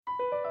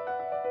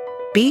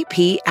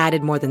BP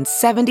added more than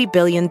 $70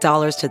 billion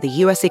to the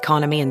U.S.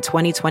 economy in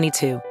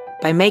 2022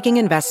 by making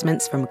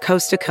investments from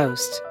coast to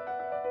coast.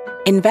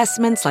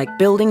 Investments like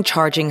building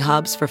charging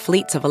hubs for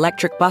fleets of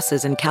electric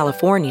buses in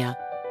California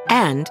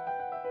and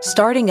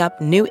starting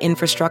up new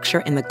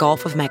infrastructure in the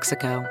Gulf of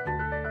Mexico.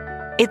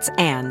 It's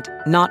and,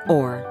 not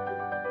or.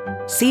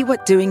 See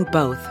what doing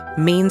both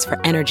means for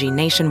energy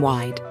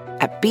nationwide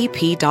at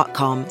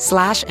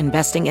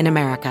bp.com/investing in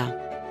America.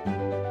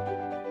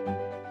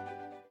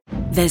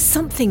 There's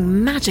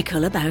something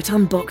magical about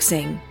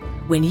unboxing.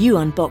 When you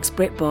unbox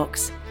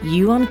BritBox,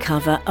 you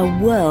uncover a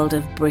world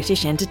of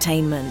British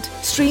entertainment.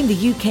 Stream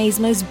the UK's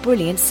most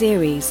brilliant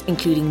series,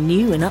 including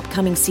new and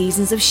upcoming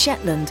seasons of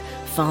Shetland,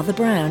 Father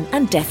Brown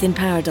and Death in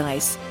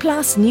Paradise.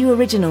 Plus new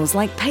originals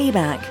like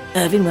Payback,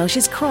 Irving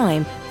Welsh's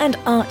Crime and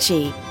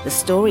Archie, the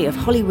story of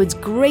Hollywood's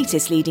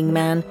greatest leading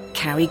man,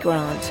 Cary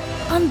Grant.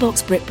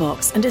 Unbox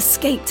BritBox and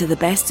escape to the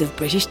best of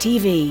British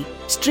TV.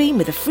 Stream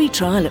with a free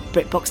trial at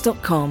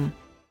BritBox.com.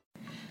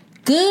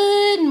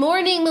 Good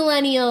morning,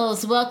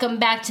 millennials. Welcome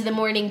back to the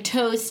Morning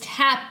Toast.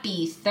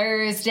 Happy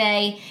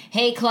Thursday.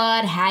 Hey,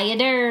 Claude, how you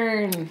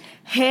doing?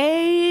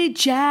 Hey,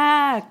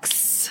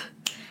 Jax.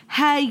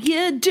 How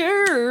you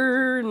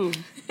doing?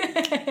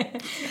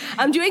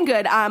 I'm doing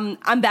good.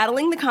 I'm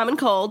battling the common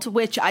cold,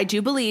 which I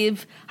do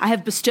believe I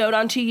have bestowed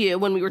onto you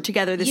when we were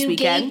together this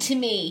weekend. You gave to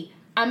me.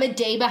 I'm a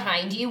day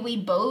behind you. We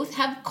both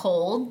have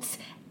colds,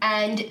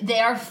 and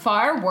they are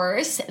far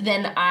worse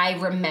than I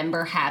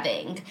remember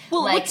having.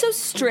 Well, what's so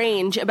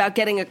strange about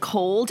getting a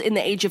cold in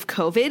the age of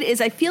COVID is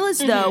I feel as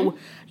though,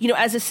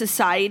 as a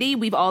society,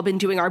 we've all been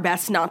doing our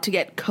best not to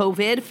get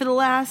COVID for the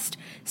last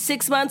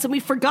 6 months, and we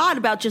forgot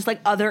about just,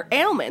 other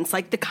ailments,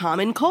 like the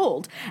common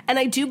cold. And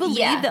I do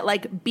believe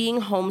that,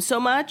 being home so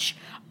much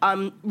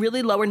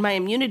really lowered my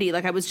immunity.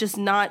 I was just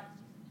not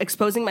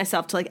exposing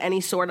myself to,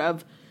 any sort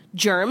of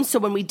germs. So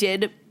when we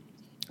did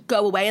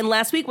go away, and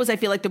last week was, I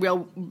feel like,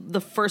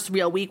 the first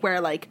real week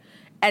where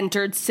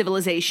entered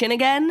civilization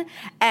again,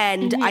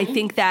 and I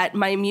think that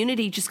my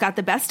immunity just got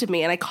the best of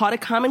me, and I caught a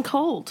common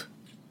cold.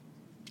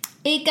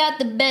 It got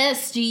the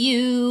best of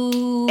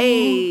you.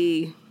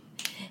 Hey.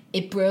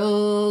 It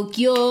broke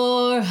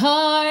your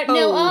heart. Oh.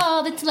 Now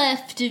all that's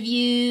left of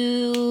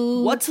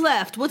you. What's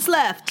left? What's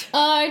left?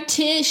 Are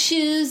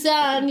tissues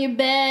on your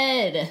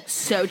bed.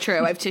 So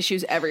true. I have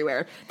tissues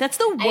everywhere. That's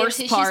the worst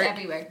I have part. tissues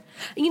everywhere.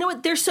 You know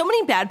what? There's so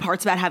many bad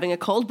parts about having a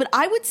cold, but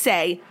I would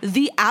say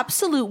the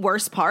absolute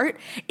worst part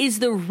is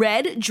the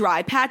red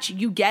dry patch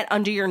you get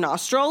under your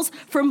nostrils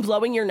from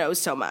blowing your nose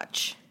so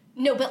much.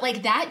 No, but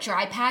that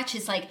dry patch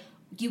is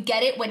you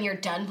get it when you're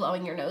done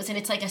blowing your nose, and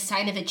it's a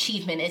sign of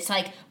achievement. It's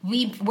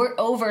we're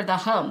over the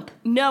hump.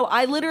 No,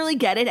 I literally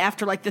get it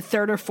after the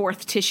third or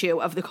fourth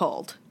tissue of the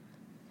cold.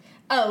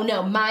 Oh,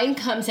 no, mine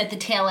comes at the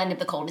tail end of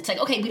the cold. It's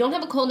okay, we don't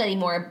have a cold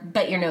anymore,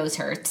 but your nose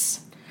hurts.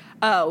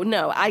 Oh,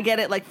 no, I get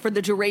it for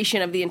the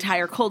duration of the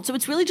entire cold. So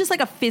it's really just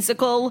a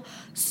physical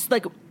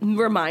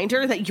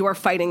reminder that you're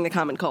fighting the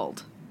common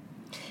cold.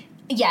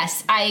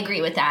 Yes, I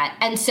agree with that.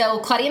 And so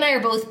Claudia and I are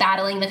both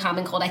battling the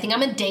common cold. I think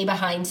I'm a day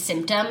behind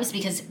symptoms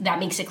because that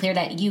makes it clear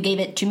that you gave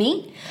it to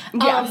me.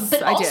 Yes,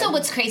 but I also did.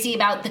 What's crazy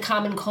about the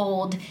common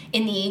cold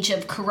in the age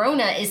of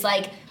corona is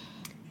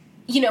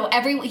you don't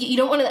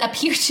want to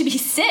appear to be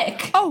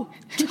sick. Oh,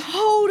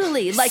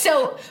 totally.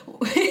 So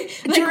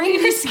during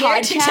we were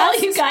scared to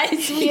tell you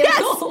guys we had a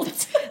cold.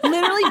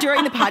 Literally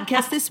during the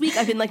podcast this week,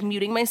 I've been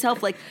muting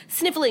myself,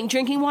 sniffling,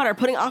 drinking water,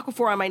 putting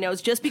Aquaphor on my nose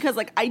just because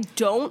I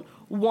don't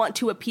want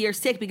to appear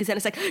sick because then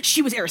it's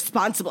she was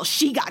irresponsible.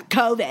 She got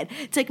COVID.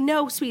 It's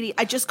no, sweetie,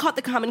 I just caught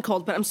the common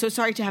cold, but I'm so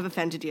sorry to have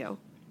offended you.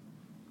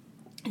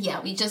 Yeah,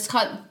 we just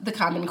caught the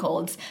common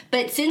colds.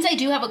 But since I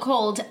do have a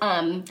cold,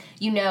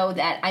 you know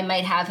that I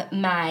might have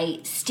my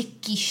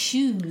sticky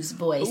shoes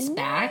voice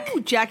back.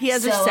 Jackie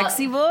has a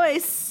sexy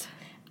voice.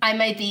 I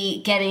might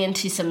be getting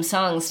into some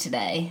songs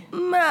today.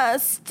 My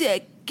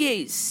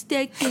sticky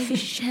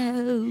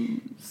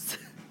shoes.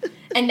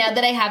 And now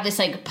that I have this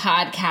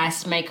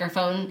podcast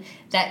microphone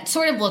that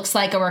sort of looks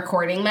like a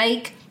recording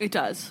mic. It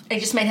does. I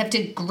just might have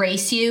to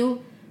grace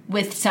you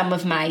with some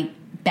of my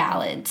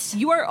ballads.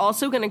 You are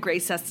also going to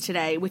grace us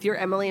today with your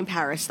Emily in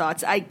Paris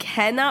thoughts. I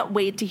cannot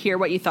wait to hear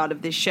what you thought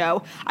of this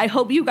show. I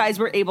hope you guys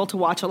were able to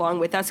watch along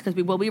with us because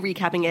we will be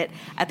recapping it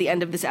at the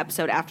end of this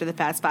episode after the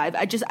Fast Five.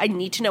 I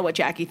need to know what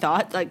Jackie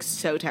thought,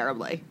 so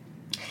terribly.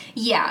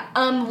 Yeah,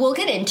 we'll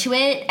get into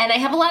it, and I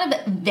have a lot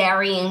of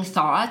varying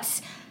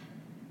thoughts.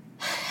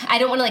 I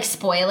don't want to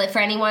spoil it for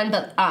anyone,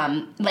 but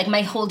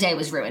my whole day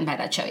was ruined by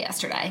that show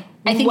yesterday.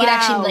 I think it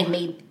actually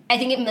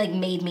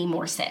made me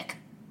more sick.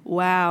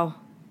 Wow.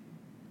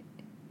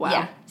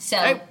 Yeah.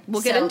 So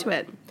we'll get into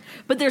it.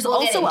 But there's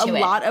also a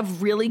lot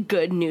of really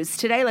good news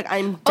today.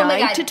 I'm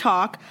dying to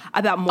talk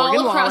about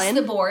Morgan Wallen. All across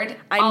the board.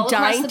 I'm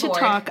dying to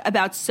talk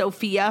about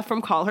Sophia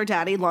from Call Her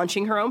Daddy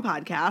launching her own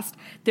podcast.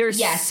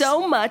 There's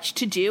so much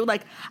to do.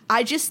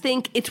 I just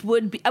think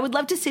I would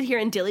love to sit here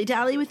and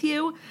dilly-dally with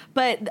you,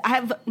 but I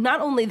have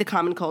not only the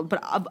common cold, but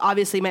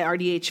obviously my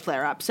RDH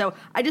flare-up. So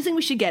I just think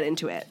we should get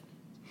into it.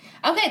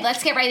 Okay,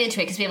 let's get right into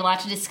it because we have a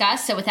lot to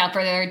discuss. So without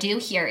further ado,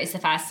 here are the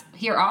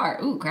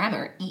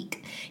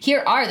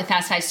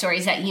fast 5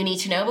 stories that you need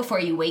to know before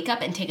you wake up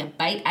and take a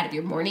bite out of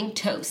your morning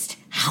toast.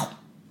 Ow.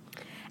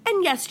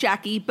 And yes,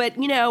 Jackie, but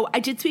I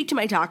did speak to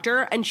my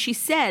doctor and she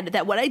said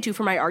that what I do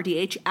for my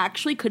RDH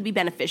actually could be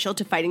beneficial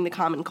to fighting the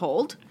common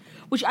cold,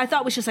 which I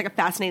thought was just like a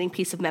fascinating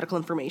piece of medical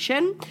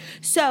information.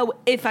 So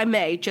if I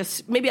may,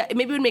 just maybe it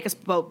would make us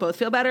both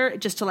feel better,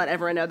 just to let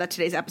everyone know that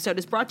today's episode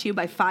is brought to you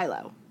by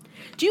Philo.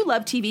 Do you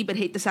love TV but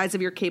hate the size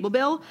of your cable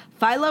bill?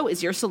 Philo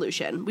is your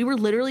solution. We were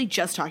literally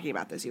just talking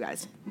about this, you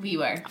guys. We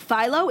were.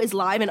 Philo is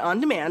live and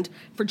on demand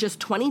for just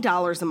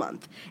 $20 a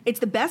month. It's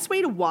the best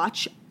way to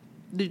watch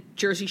the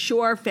Jersey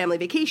Shore, Family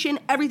Vacation,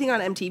 everything on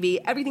MTV,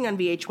 everything on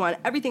VH1,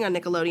 everything on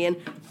Nickelodeon,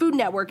 Food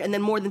Network, and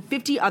then more than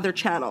 50 other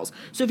channels.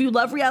 So if you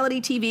love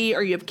reality TV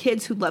or you have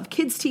kids who love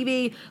kids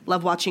TV,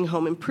 love watching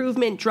home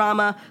improvement,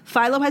 drama,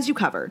 Philo has you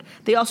covered.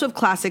 They also have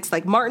classics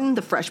like Martin,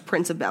 The Fresh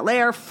Prince of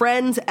Bel-Air,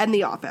 Friends, and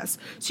The Office.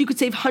 So you could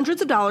save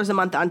hundreds of dollars a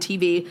month on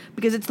TV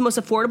because it's the most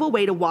affordable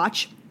way to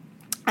watch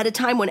at a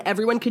time when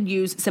everyone could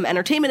use some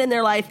entertainment in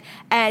their life,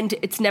 and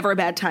it's never a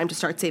bad time to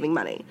start saving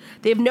money.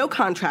 They have no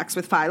contracts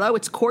with Philo.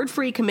 It's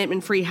cord-free,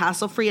 commitment-free,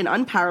 hassle-free, and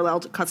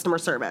unparalleled customer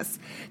service.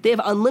 They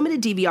have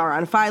unlimited DVR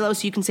on Philo,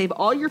 so you can save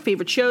all your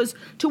favorite shows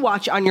to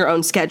watch on your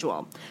own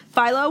schedule.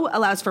 Philo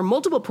allows for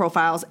multiple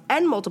profiles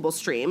and multiple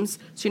streams,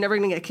 so you're never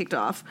going to get kicked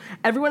off.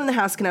 Everyone in the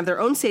house can have their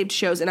own saved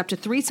shows and up to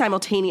 3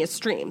 simultaneous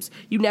streams.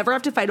 You never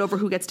have to fight over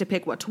who gets to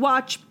pick what to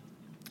watch.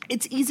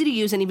 It's easy to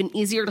use and even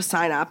easier to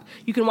sign up.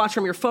 You can watch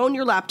from your phone,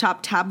 your laptop,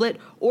 tablet,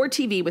 or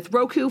TV with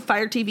Roku,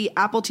 Fire TV,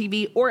 Apple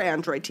TV, or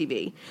Android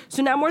TV.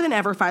 So now more than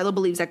ever, Philo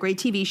believes that great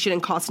TV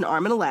shouldn't cost an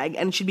arm and a leg,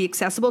 and it should be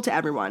accessible to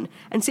everyone.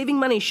 And saving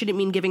money shouldn't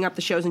mean giving up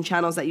the shows and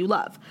channels that you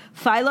love.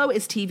 Philo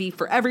is TV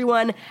for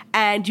everyone,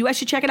 and you guys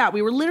should check it out.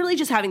 We were literally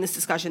just having this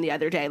discussion the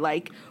other day,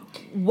 like,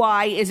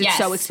 why is it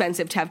so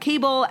expensive to have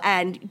cable,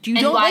 and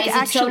why is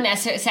it so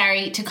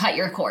necessary to cut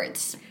your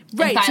cords?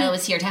 Right. And Philo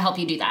is here to help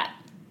you do that.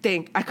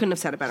 I couldn't have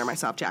said it better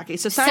myself, Jackie.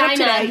 So sign up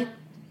today.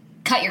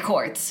 Cut your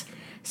cords.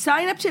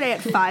 Sign up today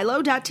at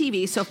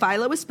philo.tv. So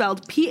Philo is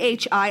spelled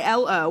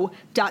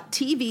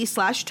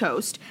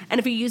PHILO.TV/toast.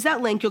 And if you use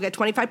that link, you'll get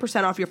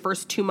 25% off your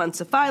first 2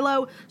 months of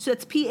Philo. So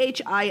that's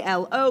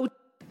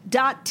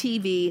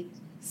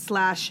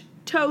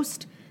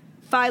PHILO.TV/toast.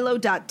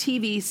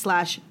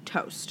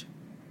 Philo.TV/toast.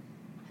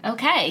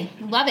 Okay,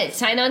 love it.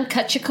 Sign on,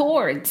 cut your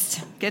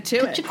cords. Get to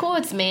it. Cut your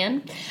cords,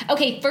 man.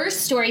 Okay,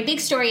 first story, big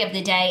story of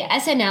the day.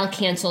 SNL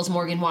cancels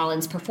Morgan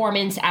Wallen's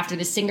performance after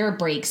the singer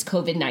breaks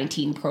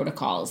COVID-19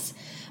 protocols.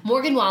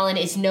 Morgan Wallen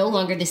is no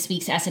longer this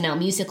week's SNL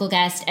musical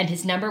guest, and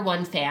his number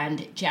one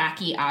fan,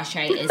 Jackie Ashe,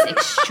 is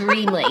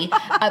extremely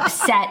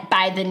upset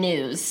by the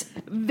news.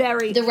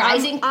 Very.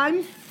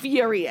 I'm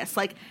furious,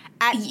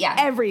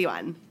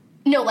 everyone.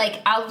 No,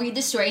 I'll read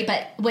the story,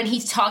 but when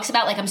he talks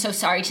about, I'm so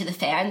sorry to the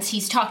fans,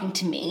 he's talking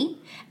to me.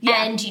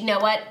 Yeah. And you know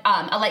what?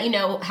 I'll let you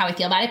know how I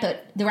feel about it,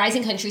 but the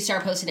rising country star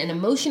posted an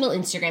emotional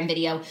Instagram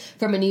video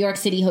from a New York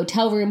City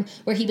hotel room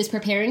where he was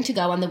preparing to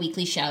go on the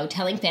weekly show,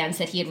 telling fans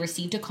that he had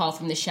received a call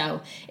from the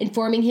show,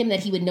 informing him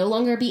that he would no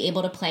longer be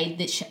able to play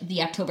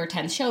the October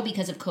 10th show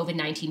because of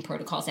COVID-19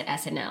 protocols at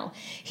SNL.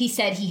 He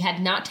said he had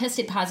not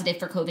tested positive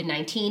for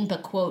COVID-19,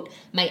 but, quote,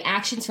 my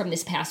actions from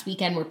this past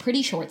weekend were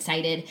pretty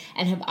short-sighted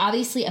and have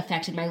obviously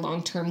affected my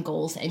long-term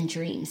goals and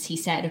dreams, he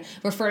said,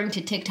 referring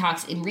to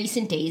TikToks in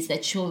recent days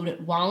that showed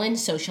Wallen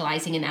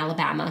socializing in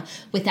Alabama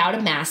without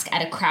a mask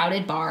at a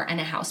crowded bar and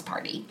a house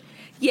party.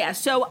 Yeah,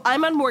 so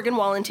I'm on Morgan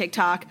Wallen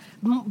TikTok.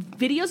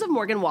 Videos of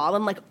Morgan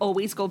Wallen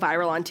always go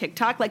viral on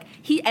TikTok.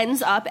 He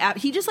ends up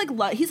he's like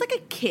a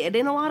kid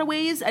in a lot of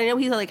ways. I know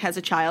he has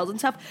a child and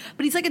stuff,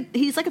 but he's like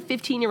a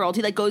 15-year-old.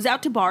 He goes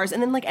out to bars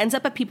and then ends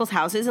up at people's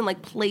houses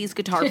and plays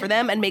guitar for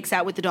them and makes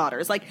out with the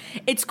daughters.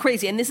 It's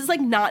crazy. And this is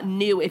not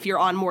new if you're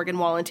on Morgan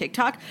Wallen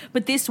TikTok,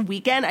 but this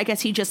weekend I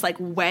guess he just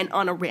went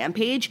on a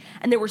rampage,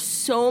 and there were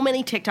so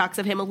many TikToks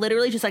of him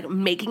literally just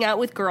making out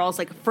with girls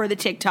for the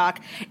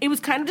TikTok. It was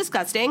kind of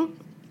disgusting.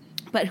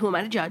 But who am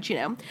I to judge,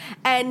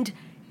 And,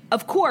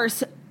 of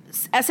course,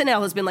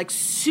 SNL has been,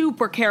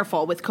 super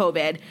careful with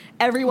COVID.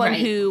 Everyone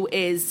who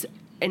is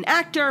an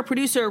actor,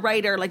 producer,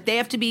 writer, they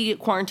have to be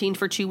quarantined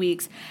for 2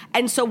 weeks.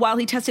 And so while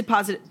he tested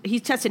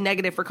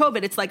negative for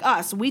COVID, it's like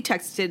us. We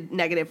tested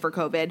negative for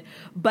COVID,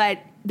 but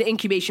the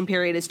incubation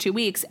period is 2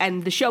 weeks,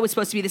 and the show is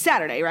supposed to be the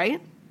Saturday, right?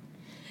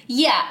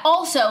 Yeah.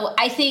 Also,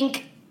 I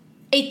think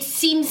it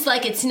seems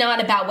like it's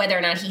not about whether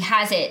or not he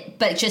has it,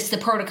 but just the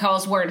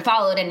protocols weren't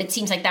followed, and it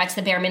seems like that's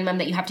the bare minimum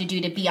that you have to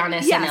do to be on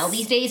SNL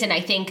these days. And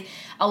I think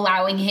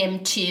allowing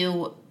him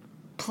to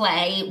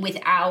play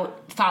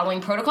without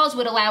following protocols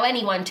would allow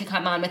anyone to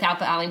come on without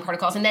following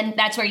protocols, and then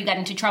that's where you get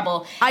into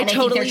trouble. I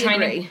totally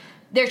agree.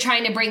 They're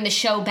trying to bring the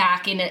show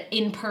back in an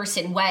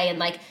in-person way,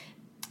 and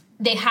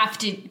they have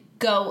to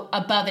go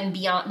above and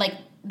beyond.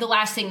 The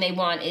last thing they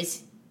want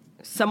is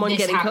someone this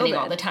getting happening COVID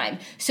all the time.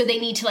 So they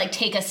need to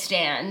take a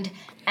stand.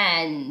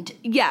 And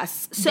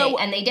yes, so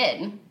they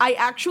did. I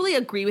actually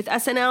agree with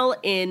SNL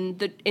in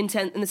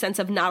the sense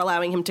of not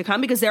allowing him to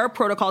come, because there are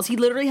protocols. He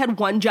literally had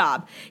one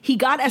job. He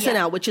got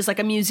SNL, which is like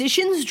a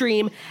musician's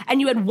dream,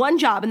 and you had one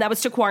job, and that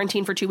was to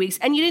quarantine for 2 weeks,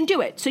 and you didn't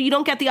do it. So you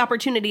don't get the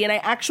opportunity, and I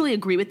actually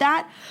agree with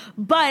that.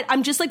 But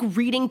I'm just like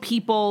reading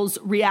people's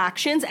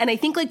reactions, and I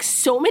think like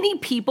so many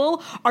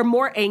people are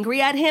more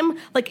angry at him,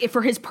 like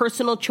for his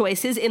personal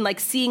choices in like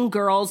seeing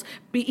girls,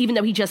 even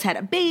though he just had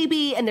a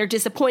baby, and they're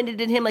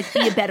disappointed in him, like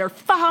be a better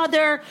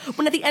father,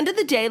 when at the end of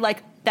the day,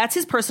 like, that's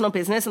his personal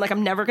business, and like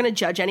I'm never gonna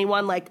judge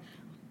anyone. Like,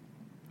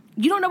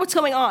 you don't know what's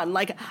going on.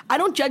 Like, I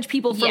don't judge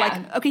people for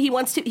like, okay,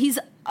 he's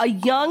a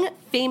young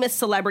famous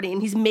celebrity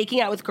and he's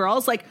making out with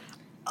girls, like,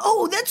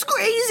 oh, that's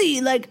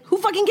crazy, like, who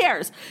fucking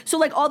cares? So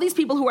like all these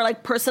people who are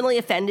like personally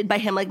offended by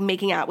him like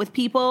making out with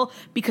people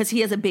because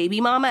he has a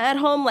baby mama at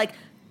home, like,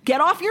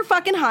 get off your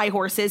fucking high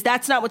horses.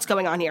 That's not what's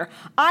going on here.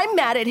 I'm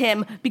mad at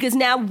him because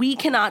now we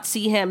cannot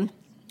see him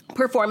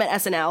perform at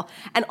SNL,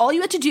 and all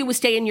you had to do was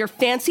stay in your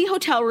fancy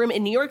hotel room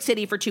in New York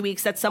City for 2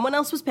 weeks that someone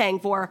else was paying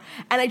for,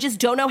 and I just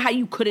don't know how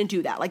you couldn't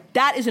do that. Like,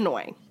 that is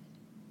annoying.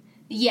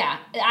 Yeah,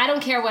 I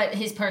don't care what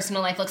his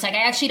personal life looks like.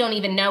 I actually don't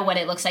even know what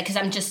it looks like because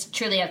I'm just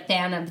truly a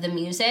fan of the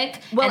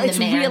music. Well, and it's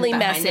the man really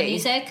behind messy. The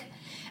music.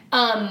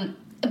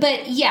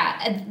 But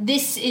yeah,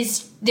 this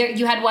is there.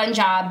 You had one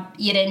job,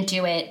 you didn't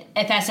do it.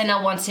 If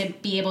SNL wants to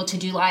be able to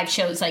do live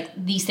shows, like,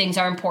 these things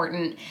are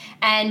important.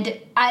 And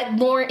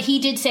he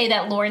did say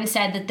that Lauren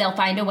said that they'll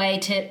find a way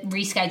to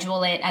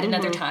reschedule it at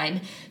another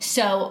time.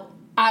 So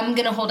I'm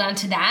gonna hold on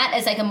to that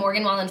as like a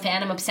Morgan Wallen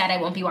fan. I'm upset I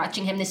won't be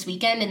watching him this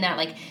weekend, and that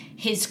like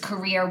his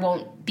career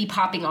won't be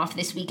popping off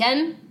this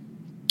weekend.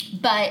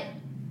 But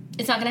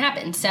it's not gonna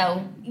happen.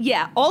 So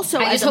yeah. Also,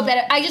 I just hope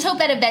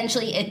that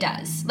eventually it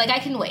does. Like, I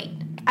can wait.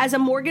 As a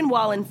Morgan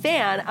Wallen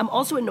fan, I'm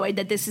also annoyed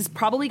that this is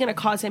probably going to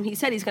cause him. He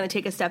said he's going to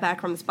take a step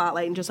back from the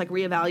spotlight and just like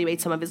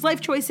reevaluate some of his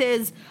life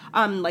choices,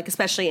 like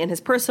especially in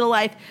his personal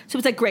life. So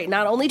it's like, great.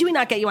 Not only do we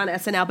not get you on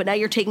SNL, but now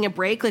you're taking a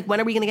break. Like,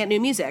 when are we going to get new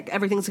music?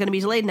 Everything's going to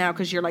be delayed now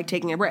because you're like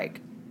taking a break.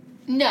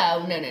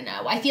 No.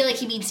 I feel like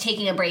he means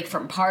taking a break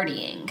from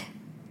partying.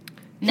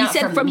 He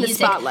said from the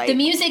spotlight. The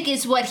music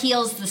is what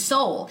heals the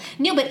soul.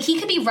 No, but he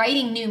could be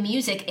writing new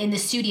music in the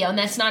studio, and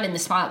that's not in the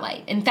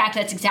spotlight. In fact,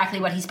 that's exactly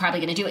what he's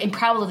probably going to do. It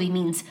probably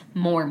means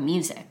more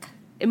music.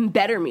 And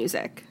better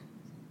music.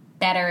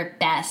 Better,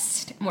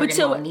 best, Morgan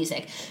Wallen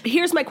music.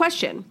 Here's my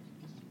question.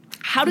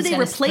 How do they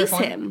replace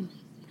him?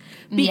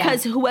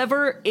 Because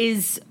whoever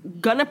is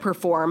going to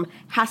perform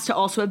has to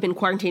also have been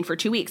quarantined for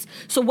 2 weeks.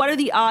 So what are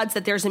the odds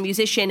that there's a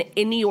musician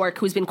in New York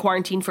who's been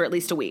quarantined for at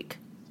least a week?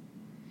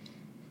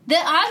 The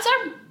odds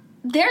are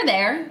they're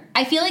there.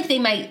 I feel like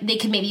they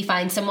could maybe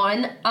find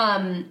someone,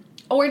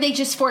 or they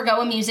just forego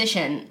a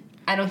musician.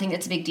 I don't think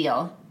that's a big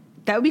deal.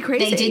 That would be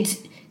crazy.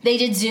 They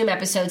did Zoom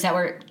episodes that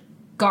were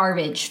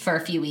garbage for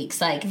a few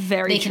weeks. Like,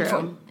 very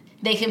true.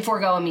 They can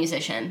forego a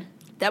musician.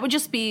 That would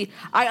just be.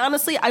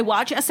 I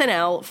watch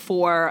SNL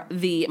for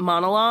the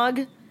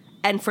monologue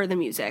and for the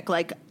music.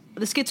 Like,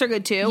 the skits are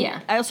good too. Yeah.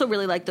 I also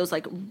really like those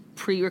like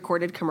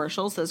pre-recorded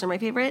commercials. Those are my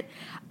favorite.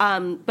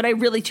 But I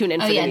really tune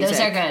in for the music. Those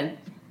are good.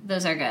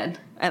 Those are good.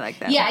 I like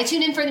that. Yeah, I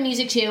tune in for the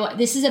music too.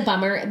 This is a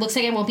bummer. It looks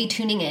like I won't be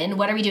tuning in.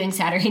 What are we doing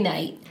Saturday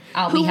night?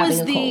 I'll be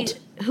having a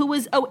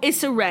cold.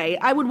 Issa Rae.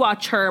 I would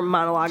watch her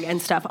monologue and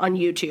stuff on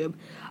YouTube.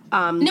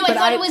 No, I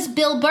thought it was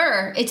Bill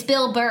Burr. It's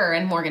Bill Burr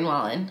and Morgan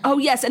Wallen. Oh,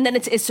 yes, and then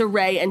it's Issa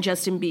Rae and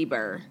Justin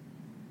Bieber.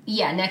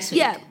 Yeah, next week.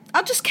 Yeah,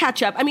 I'll just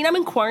catch up. I mean, I'm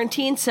in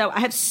quarantine, so I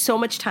have so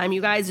much time,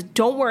 you guys.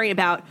 Don't worry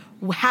about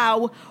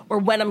how or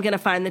when I'm going to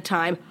find the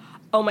time.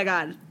 Oh, my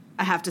God.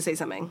 I have to say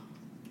something.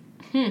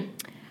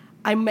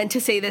 I meant to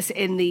say this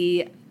in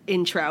the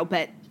intro,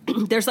 but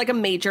there's like a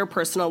major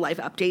personal life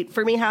update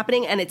for me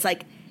happening, and it's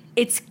like,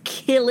 it's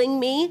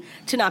killing me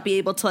to not be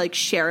able to like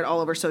share it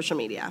all over social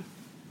media.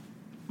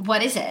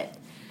 What is it?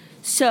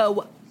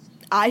 So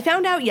I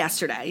found out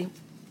yesterday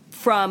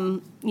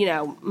from,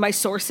 my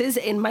sources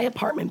in my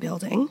apartment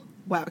building.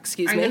 Wow,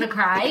 excuse me. Are you going to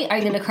cry? Are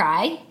you going to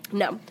cry?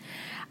 No.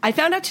 I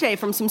found out today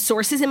from some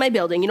sources in my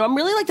building. I'm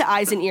really like the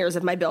eyes and ears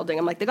of my building.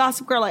 I'm like the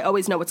gossip girl. I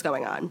always know what's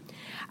going on.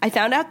 I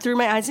found out through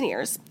my eyes and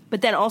ears,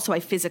 but then also I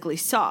physically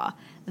saw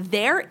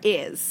there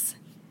is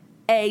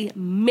a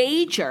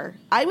major,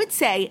 I would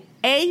say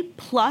A+++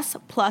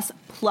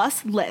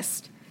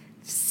 list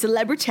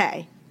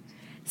celebrity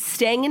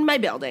staying in my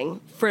building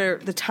for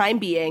the time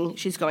being.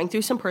 She's going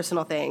through some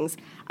personal things.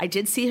 I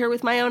did see her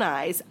with my own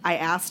eyes. I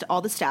asked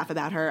all the staff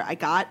about her. I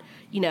got,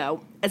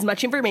 as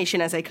much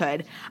information as I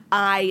could.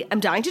 I am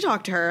dying to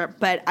talk to her,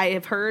 but I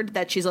have heard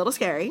that she's a little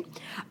scary.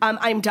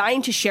 I'm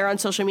dying to share on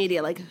social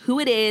media, like, who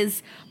it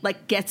is,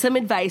 like, get some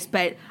advice,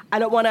 but I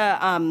don't want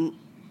to,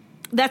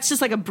 that's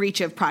just like a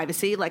breach of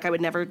privacy. Like, I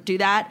would never do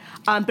that.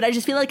 But I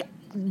just feel like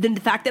the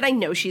fact that I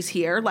know she's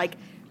here, like,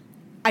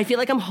 I feel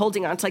like I'm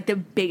holding on to, like, the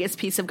biggest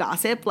piece of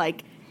gossip,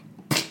 like...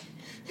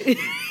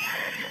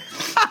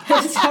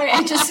 I'm sorry,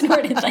 I just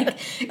snorted, like,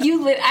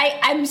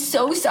 I'm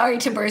so sorry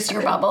to burst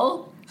your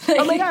bubble.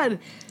 Oh, my God.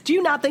 Do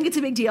you not think it's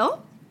a big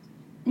deal?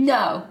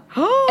 No.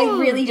 I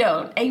really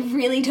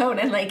don't.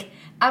 And, like,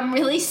 I'm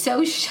really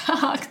so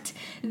shocked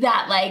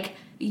that, like,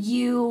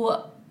 you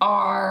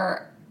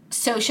are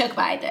so shook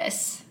by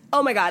this.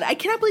 Oh my God, I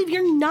cannot believe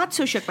you're not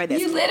so shook by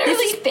this. You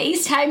literally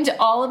FaceTimed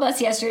all of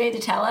us yesterday to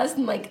tell us,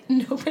 and, like,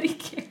 nobody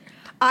cared.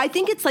 I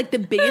think it's, like, the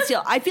biggest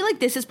deal. I feel like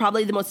this is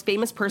probably the most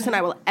famous person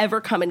I will ever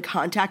come in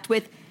contact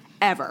with,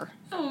 ever.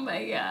 Oh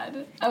my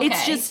God. Okay.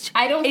 It's just...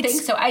 I don't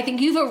think so. I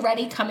think you've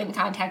already come in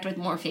contact with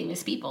more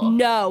famous people.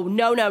 No.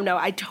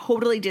 I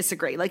totally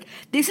disagree. Like,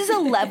 this is a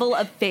level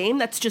of fame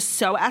that's just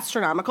so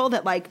astronomical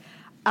that, like,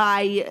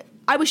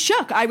 I was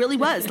shook. I really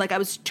was. Like, I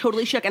was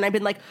totally shook. And I've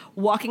been, like,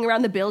 walking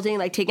around the building,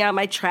 like, taking out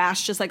my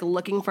trash, just, like,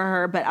 looking for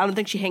her. But I don't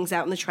think she hangs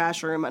out in the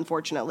trash room,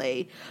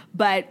 unfortunately.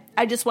 But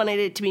I just wanted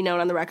it to be known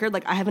on the record.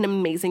 Like, I have an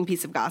amazing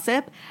piece of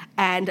gossip.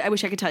 And I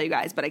wish I could tell you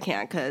guys, but I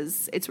can't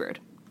because it's rude.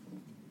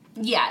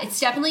 Yeah, it's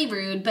definitely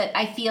rude. But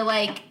I feel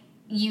like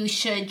you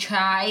should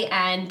try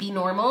and be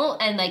normal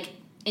and, like,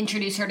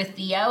 introduce her to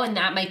Theo. And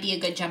that might be a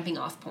good jumping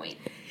off point.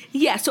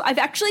 Yeah, so I've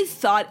actually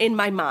thought in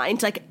my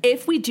mind, like,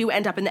 if we do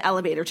end up in the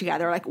elevator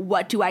together, like,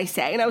 what do I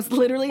say? And I was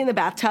literally in the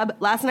bathtub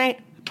last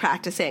night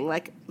practicing,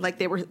 like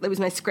it was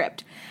my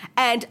script.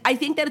 And I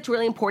think that it's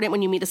really important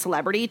when you meet a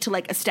celebrity to,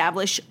 like,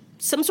 establish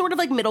some sort of,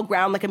 like, middle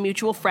ground, like a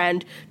mutual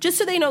friend, just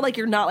so they know, like,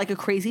 you're not, like, a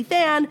crazy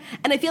fan.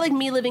 And I feel like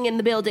me living in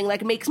the building,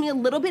 like, makes me a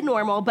little bit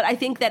normal, but I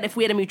think that if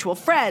we had a mutual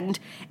friend,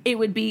 it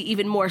would be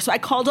even more. So I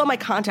called all my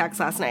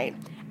contacts last night.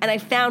 And I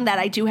found that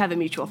I do have a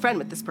mutual friend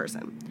with this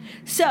person.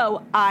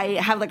 So I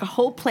have, like, a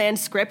whole planned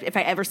script. If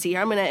I ever see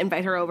her, I'm going to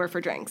invite her over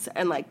for drinks.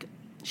 And, like,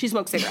 she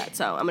smokes cigarettes.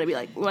 So I'm going to be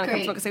like, you want to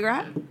come smoke a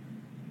cigarette?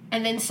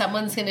 And then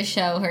someone's going to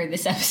show her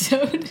this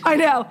episode. I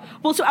know.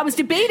 Well, so I was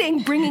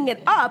debating bringing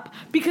it up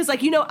because,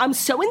 like, you know, I'm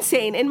so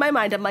insane. In my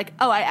mind, I'm like,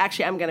 oh,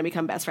 I'm going to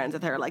become best friends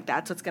with her. Like,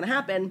 that's what's going to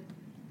happen.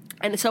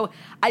 And so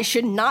I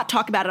should not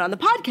talk about it on the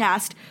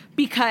podcast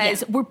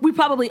because we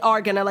probably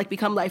are going to, like,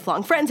 become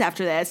lifelong friends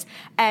after this.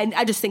 And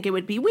I just think it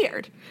would be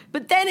weird.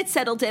 But then it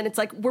settled in. It's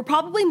like, we're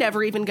probably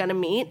never even going to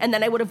meet. And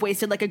then I would have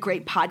wasted, like, a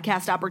great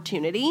podcast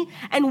opportunity.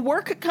 And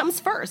work comes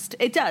first.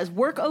 It does.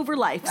 Work over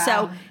life. Wow.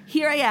 So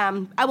here I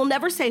am. I will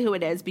never say who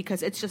it is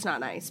because it's just not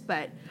nice.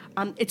 But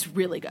it's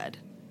really good.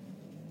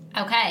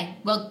 Okay.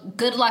 Well,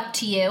 good luck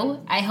to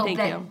you. I hope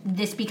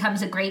this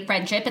becomes a great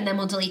friendship. And then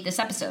we'll delete this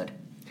episode.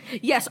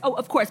 Yes. Oh,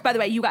 of course. By the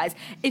way, you guys,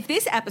 if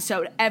this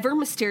episode ever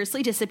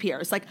mysteriously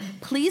disappears, like,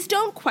 please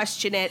don't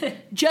question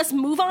it. Just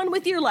move on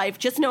with your life.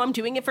 Just know I'm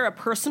doing it for a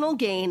personal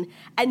gain.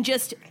 And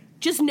just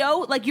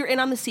know, like, you're in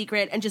on the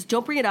secret. And just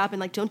don't bring it up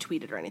and, like, don't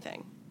tweet it or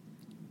anything.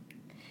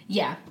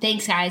 Yeah.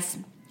 Thanks, guys.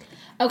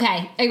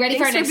 Okay. Are you ready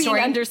for our next story?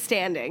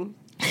 Understanding.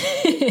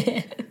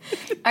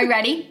 Are you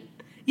ready?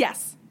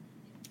 Yes.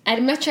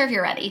 I'm not sure if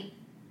you're ready.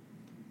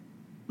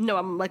 No,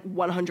 I'm, like,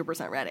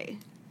 100% ready.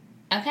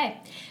 Okay.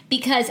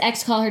 Because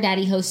Call Her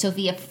Daddy host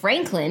Sophia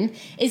Franklin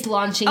is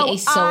launching a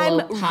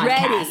solo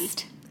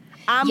podcast.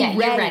 I'm ready.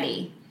 You're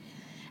ready.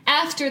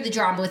 After the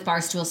drama with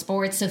Barstool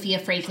Sports, Sophia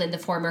Franklin, the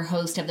former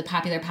host of the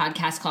popular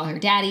podcast Call Her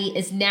Daddy,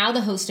 is now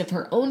the host of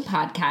her own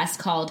podcast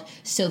called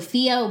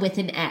Sophia with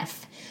an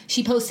F.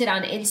 She posted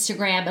on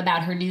Instagram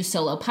about her new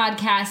solo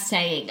podcast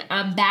saying,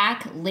 "I'm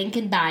back, link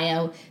in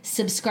bio,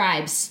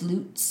 subscribe,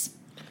 sleuts."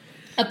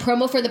 A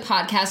promo for the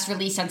podcast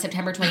released on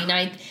September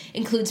 29th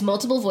includes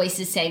multiple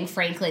voices saying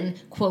Franklin,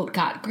 quote,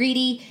 got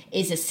greedy,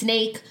 is a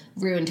snake,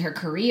 ruined her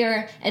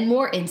career, and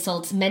more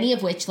insults, many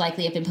of which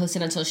likely have been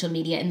posted on social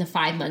media in the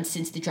 5 months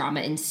since the drama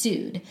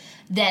ensued.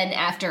 Then,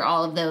 after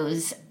all of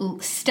those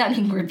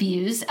stunning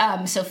reviews,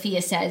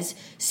 Sophia says,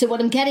 "So what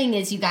I'm getting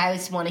is you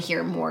guys want to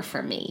hear more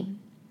from me.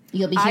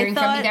 You'll be hearing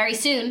from me very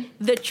soon."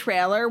 The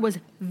trailer was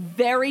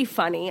very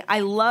funny. I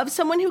love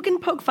someone who can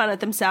poke fun at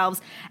themselves.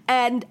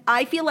 And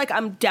I feel like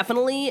I'm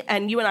definitely,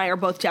 and you and I are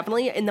both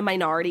definitely in the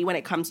minority when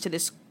it comes to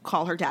this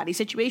Call Her Daddy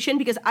situation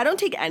because I don't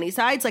take any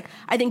sides. Like,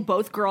 I think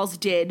both girls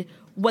did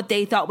what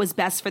they thought was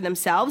best for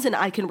themselves, and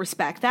I can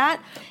respect that.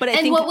 But I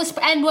think what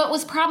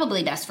was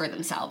probably best for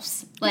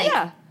themselves. Like,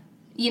 yeah.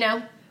 You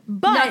know?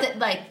 But not that,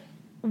 like,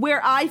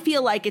 where I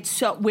feel like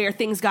where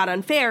things got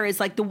unfair is,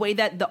 like, the way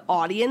that the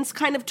audience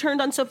kind of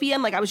turned on Sophia.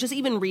 And, like, I was just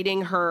even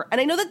reading her,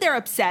 and I know that they're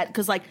upset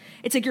because, like,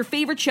 it's like your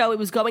favorite show, it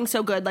was going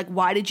so good, like,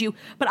 why did you?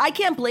 But I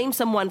can't blame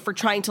someone for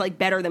trying to, like,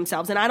 better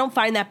themselves, and I don't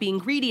find that being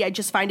greedy. I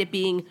just find it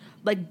being,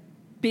 like,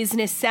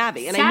 business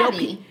savvy. And I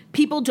know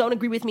people don't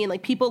agree with me, and,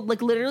 like, people,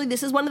 like, literally,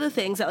 this is one of the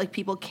things that, like,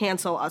 people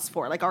cancel us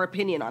for, like, our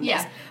opinion on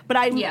this. But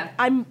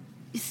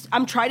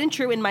I'm tried and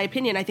true in my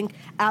opinion. I think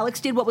Alex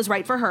did what was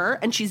right for her,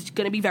 and she's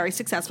going to be very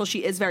successful.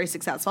 She is very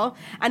successful.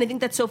 And I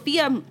think that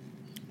Sophia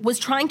was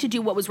trying to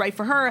do what was right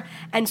for her,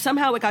 and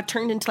somehow it got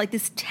turned into, like,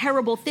 this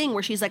terrible thing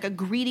where she's, like, a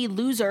greedy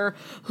loser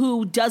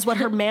who does what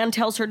her man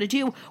tells her to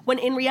do, when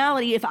in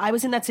reality, if I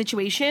was in that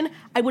situation,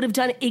 I would have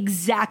done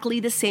exactly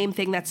the same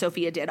thing that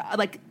Sophia did,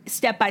 like,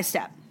 step by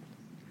step.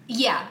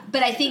 Yeah,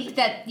 but I think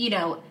that, you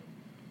know,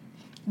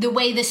 the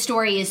way the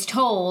story is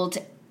told,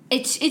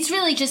 It's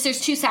really just,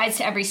 there's two sides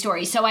to every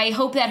story. So I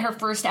hope that her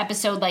first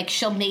episode, like,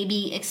 she'll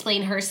maybe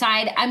explain her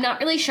side. I'm not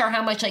really sure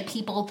how much, like,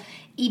 people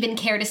even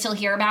care to still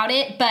hear about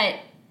it, but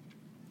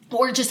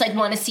or just like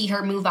want to see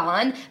her move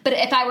on. But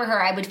if I were her,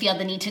 I would feel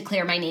the need to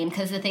clear my name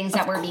because the things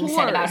that were being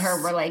said about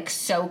her were like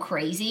so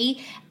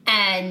crazy.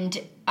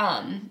 And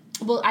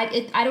well,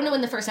 I don't know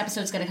when the first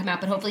episode is going to come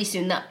out, but hopefully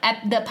soon.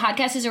 The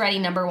podcast is already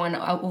number 1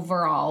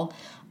 overall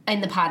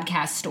in the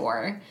podcast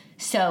store,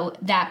 so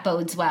that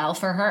bodes well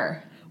for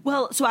her.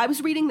 Well, so I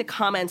was reading the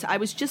comments. I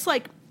was just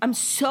like, I'm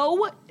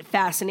so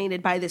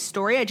fascinated by this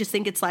story. I just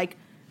think it's like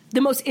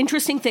the most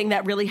interesting thing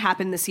that really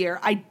happened this year.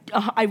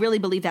 I really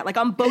believe that, like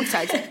on both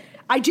sides.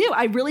 I do.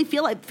 I really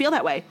feel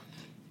that way.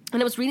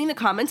 And I was reading the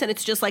comments, and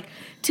it's just like,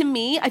 to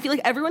me, I feel like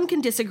everyone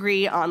can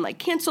disagree on like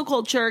cancel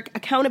culture,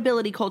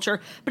 accountability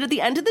culture, but at the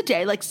end of the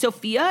day, like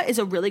Sophia is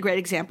a really great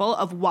example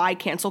of why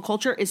cancel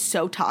culture is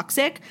so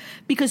toxic,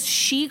 because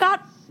she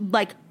got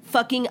like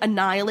fucking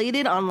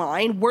annihilated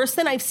online, worse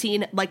than I've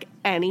seen like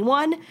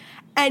anyone.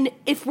 And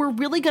if we're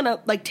really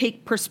gonna like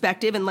take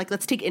perspective and like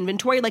let's take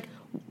inventory, like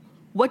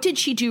what did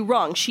she do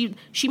wrong? She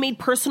made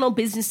personal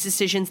business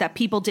decisions that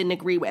people didn't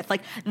agree with.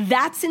 Like,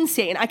 that's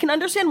insane. I can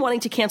understand wanting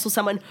to cancel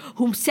someone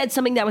who said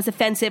something that was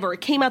offensive, or it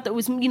came out that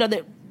was, you know,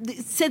 that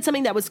said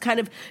something that was kind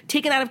of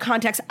taken out of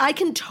context. I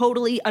can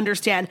totally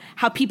understand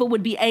how people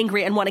would be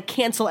angry and want to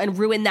cancel and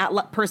ruin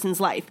that person's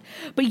life.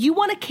 But you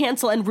want to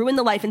cancel and ruin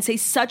the life and say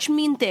such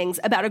mean things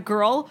about a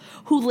girl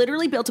who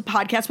literally built a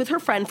podcast with her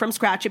friend from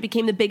scratch. It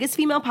became the biggest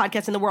female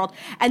podcast in the world,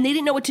 and they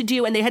didn't know what to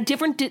do, and they had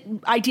different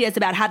ideas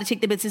about how to take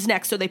the business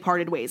next, so they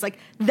parted ways. Like,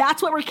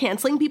 that's what we're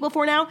canceling people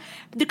for now.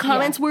 The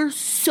comments were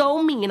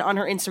so mean on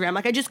her Instagram.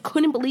 Like, I just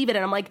couldn't believe it.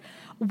 And I'm like,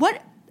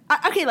 what?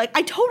 Okay, like,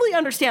 I totally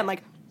understand,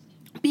 like,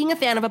 being a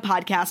fan of a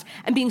podcast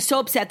and being so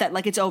upset that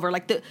like it's over,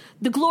 like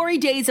the glory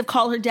days of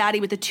Call Her Daddy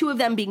with the two of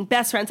them being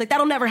best friends, like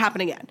that'll never happen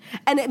again.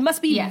 And it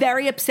must be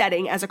very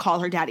upsetting as a Call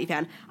Her Daddy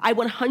fan. I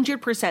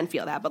 100%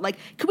 feel that. But like,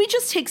 can we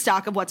just take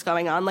stock of what's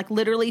going on? Like,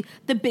 literally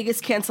the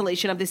biggest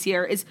cancellation of this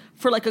year is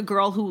for like a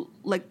girl who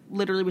like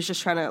literally was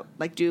just trying to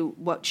like do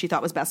what she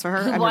thought was best for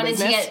her. Who and wanted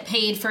her to get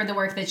paid for the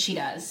work that she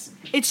does.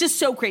 It's just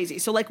so crazy.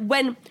 So like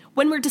when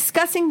we're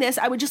discussing this,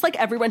 I would just like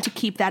everyone to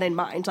keep that in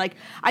mind. Like,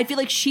 I feel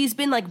like she's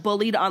been like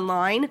bullied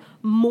online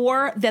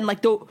more than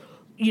like the,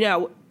 you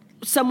know,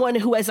 someone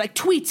who has like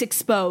tweets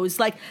exposed.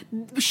 Like,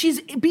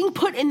 she's being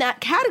put in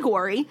that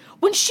category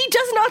when she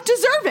does not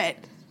deserve it.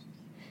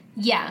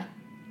 Yeah.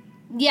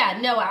 Yeah,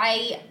 no,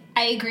 I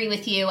agree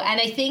with you.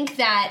 And I think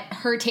that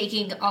her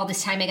taking all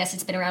this time, I guess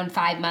it's been around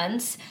 5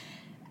 months,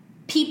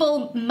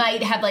 people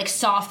might have like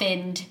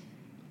softened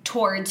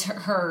towards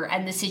her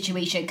and the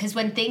situation, because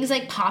when things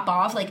like pop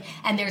off, like,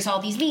 and there's all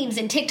these memes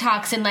and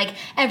TikToks and like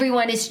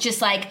everyone is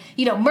just like,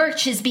 you know,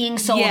 merch is being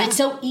sold, it's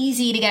so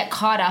easy to get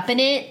caught up in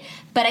it.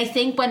 But I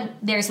think when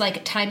there's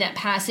like time that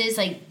passes,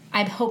 like,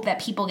 I hope that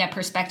people get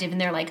perspective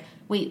and they're like,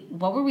 wait,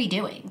 what were we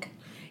doing?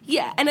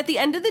 Yeah, and at the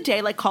end of the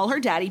day, like, Call Her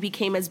Daddy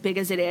became as big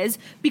as it is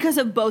because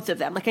of both of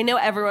them. Like, I know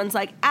everyone's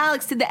like,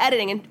 Alex did the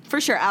editing, and for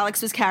sure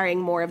Alex was carrying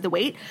more of the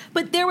weight,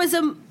 but there was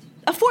a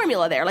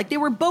formula there. Like, they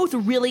were both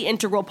really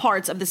integral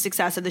parts of the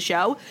success of the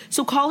show.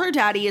 So Call Her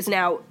Daddy is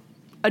now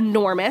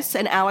enormous,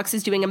 and Alex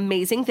is doing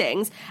amazing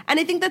things. And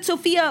I think that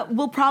Sophia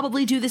will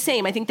probably do the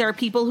same. I think there are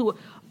people who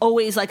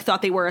always like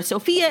thought they were a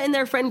Sophia in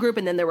their friend group,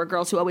 and then there were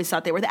girls who always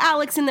thought they were the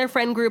Alex in their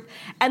friend group.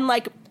 And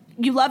like,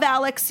 you love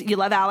Alex, you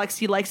love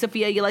Alex, you like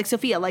Sophia, you like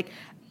Sophia. Like,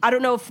 I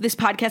don't know if this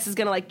podcast is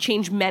going to like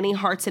change many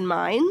hearts and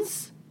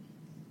minds.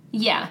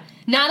 Yeah.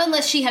 Not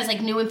unless she has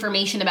like new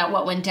information about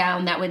what went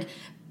down that would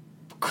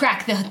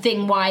crack the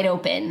thing wide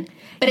open.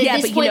 But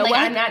at this point, you know,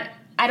 like,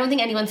 I don't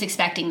think anyone's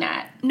expecting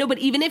that. No, but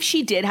even if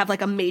she did have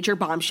like a major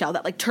bombshell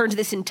that like turned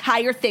this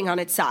entire thing on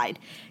its side,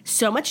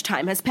 so much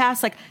time has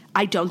passed. Like,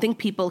 I don't think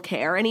people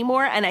care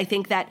anymore. And I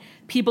think that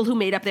people who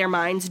made up their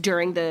minds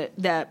during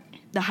the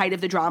height of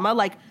the drama,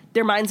 like,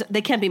 their minds,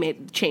 they can't be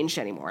changed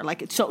anymore.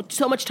 Like, it's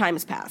so much time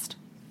has passed.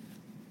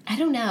 I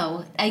don't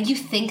know. You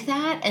think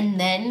that, and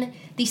then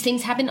these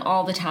things happen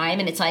all the time,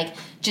 and it's like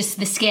just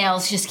the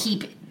scales just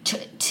keep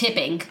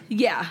tipping.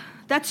 Yeah,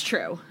 that's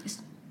true.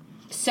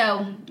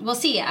 So we'll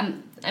see.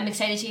 I'm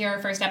excited to hear our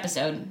first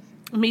episode.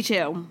 Me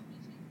too.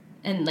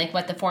 And like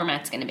what the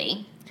format's going to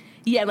be.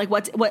 Yeah, like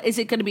what is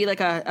it going to be, like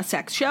a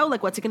sex show?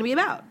 Like, what's it going to be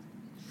about?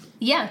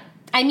 Yeah,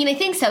 I mean, I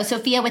think so.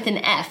 Sophia with an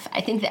F.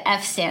 I think the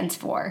F stands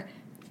for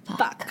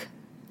fuck.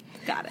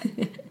 Got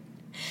it.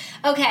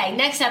 Okay,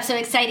 next up, some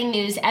exciting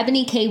news.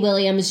 Ebony K.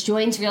 Williams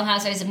joins Real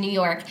Housewives of New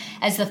York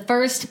as the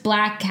first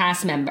Black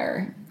cast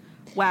member.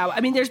 Wow. I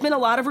mean, there's been a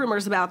lot of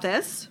rumors about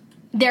this.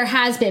 There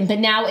has been, but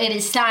now it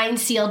is signed,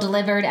 sealed,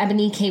 delivered.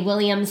 Ebony K.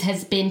 Williams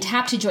has been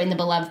tapped to join the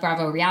beloved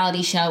Bravo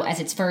reality show as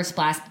its first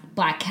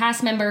Black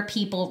cast member,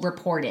 People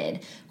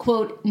reported.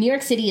 Quote, New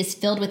York City is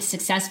filled with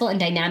successful and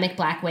dynamic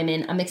Black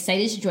women. I'm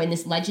excited to join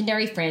this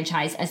legendary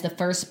franchise as the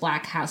first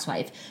Black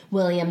housewife,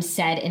 Williams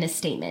said in a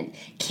statement.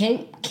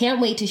 Can't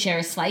wait to share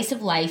a slice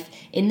of life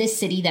in this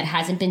city that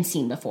hasn't been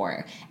seen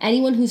before.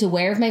 Anyone who's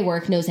aware of my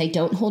work knows I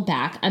don't hold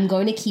back. I'm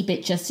going to keep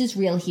it just as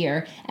real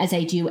here as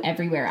I do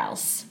everywhere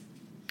else.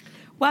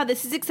 Wow,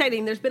 this is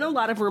exciting. There's been a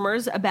lot of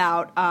rumors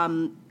about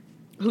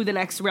who the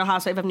next Real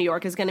Housewife of New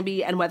York is going to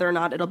be and whether or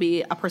not it'll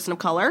be a person of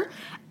color.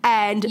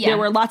 And there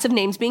were lots of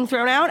names being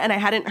thrown out, and I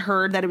hadn't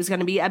heard that it was going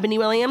to be Ebony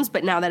Williams,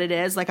 but now that it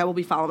is, like, I will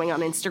be following on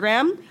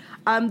Instagram.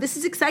 This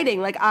is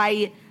exciting. Like,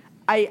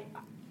 we've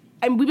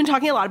been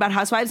talking a lot about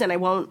Housewives, and I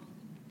won't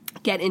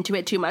get into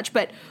it too much,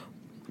 but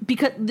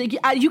because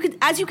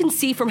as you can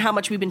see from how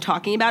much we've been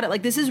talking about it,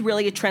 like, this is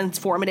really a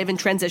transformative and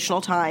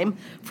transitional time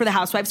for the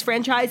Housewives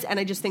franchise, and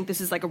I just think this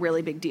is, like, a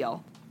really big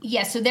deal.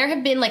 Yeah, so there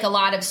have been, like, a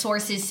lot of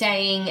sources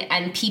saying,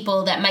 and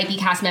people that might be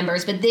cast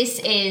members, but this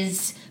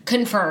is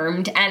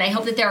confirmed, and I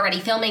hope that they're already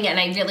filming, and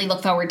I really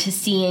look forward to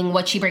seeing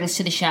what she brings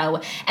to the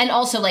show. And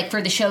also, like,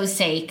 for the show's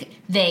sake,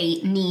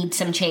 they need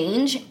some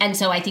change, and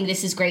so I think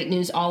this is great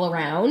news all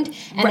around,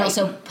 and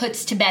also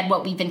puts to bed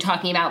what we've been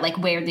talking about, like,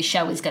 where the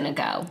show is going to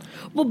go.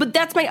 Well, but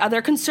that's my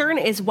other concern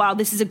is, while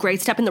this is a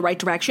great step in the right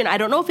direction, I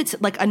don't know if it's,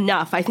 like,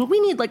 enough. I think we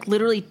need, like,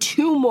 literally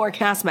 2 more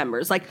cast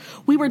members. Like,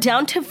 we were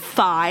down to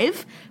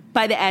 5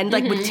 by the end,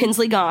 like, with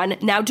Tinsley gone.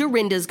 Now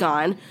Dorinda's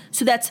gone.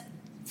 So that's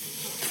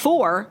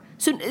 4.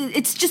 So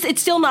it's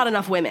still not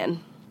enough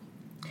women.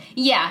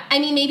 Yeah. I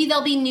mean, maybe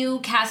there'll be new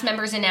cast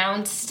members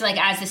announced,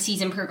 like, as the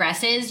season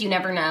progresses. You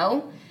never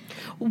know.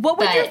 What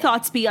would your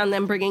thoughts be on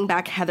them bringing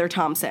back Heather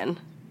Thompson?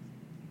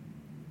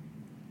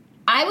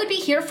 I would be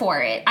here for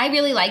it. I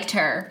really liked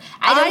her.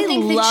 I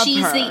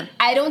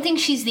don't think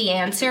she's the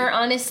answer,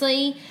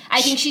 honestly.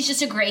 I think she's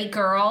just a great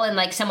girl and,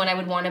 like, someone I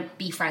would want to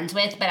be friends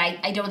with, but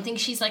I don't think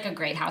she's, like, a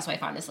great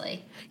housewife,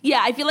 honestly. Yeah,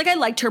 I feel like I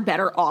liked her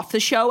better off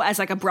the show as,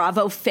 like, a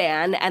Bravo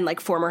fan and,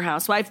 like, former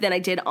housewife than I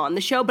did on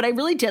the show, but I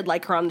really did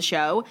like her on the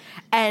show.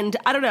 And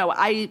I don't know,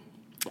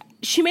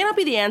 she may not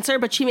be the answer,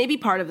 but she may be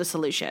part of the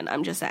solution.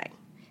 I'm just saying.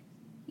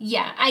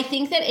 Yeah, I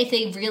think that if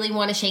they really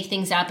want to shake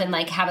things up and,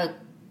 like, have a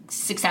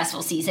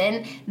successful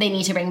season, they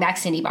need to bring back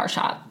Cindy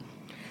Barshop.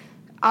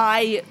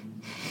 I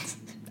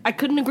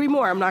couldn't agree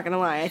more. I'm not going to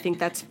lie. I think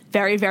that's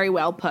very, very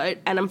well put.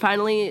 And I'm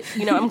finally,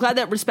 I'm glad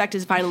that respect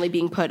is finally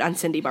being put on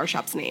Cindy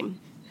Barshop's name.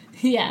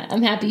 Yeah,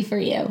 I'm happy for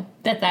you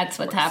that that's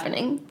what's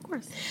happening. Of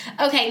course.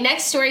 Okay,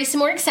 next story. Some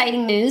more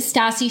exciting news.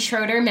 Stassi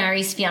Schroeder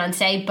marries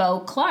fiancé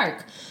Beau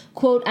Clark.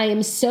 Quote, I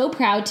am so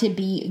proud to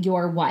be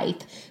your wife.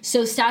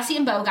 So Stassi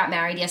and Beau got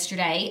married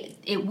yesterday.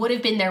 It would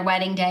have been their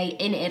wedding day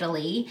in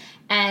Italy.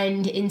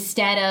 And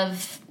instead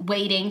of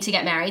waiting to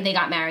get married, they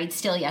got married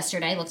still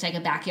yesterday. Looks like a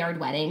backyard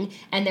wedding.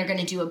 And they're going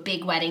to do a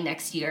big wedding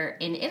next year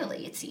in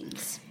Italy, it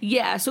seems.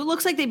 Yeah, so it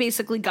looks like they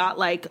basically got,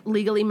 like,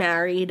 legally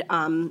married.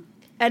 And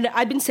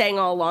I've been saying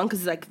all along,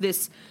 because, like,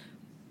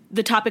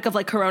 the topic of,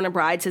 like, Corona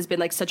brides has been,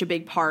 like, such a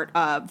big part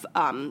of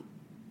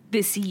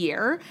this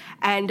year,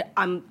 and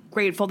I'm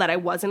grateful that I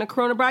wasn't a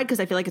Corona bride because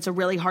I feel like it's a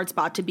really hard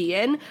spot to be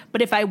in.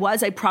 But if I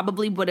was, I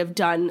probably would have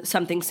done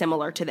something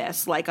similar to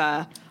this, like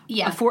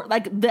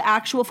like the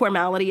actual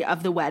formality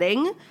of the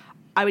wedding.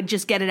 I would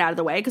just get it out of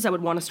the way because I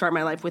would want to start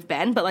my life with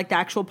Ben. But, like, the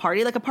actual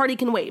party, like, a party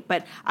can wait.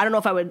 But I don't know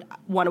if I would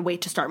want to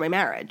wait to start my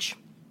marriage.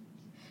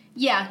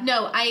 Yeah,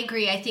 no, I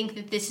agree. I think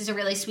that this is a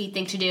really sweet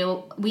thing to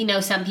do. We know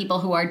some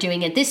people who are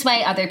doing it this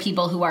way, other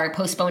people who are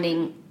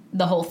postponing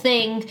the whole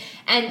thing.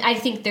 And I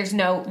think there's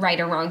no right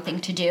or wrong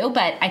thing to do,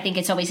 but I think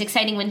it's always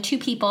exciting when 2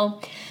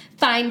 people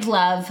find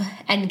love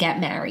and get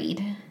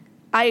married.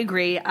 I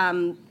agree.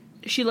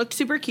 She looked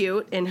super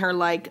cute in her,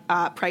 like,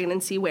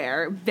 pregnancy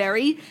wear.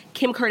 Very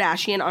Kim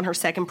Kardashian on her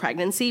second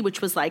pregnancy,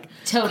 which was, like,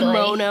 totally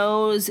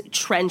kimonos,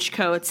 trench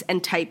coats,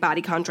 and tight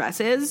bodycon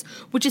dresses,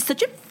 which is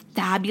such a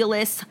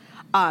fabulous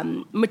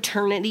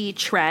maternity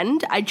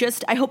trend. I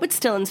hope it's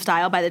still in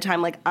style by the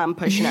time, like, I'm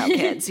pushing out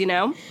kids,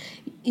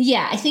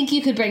 Yeah, I think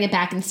you could bring it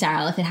back in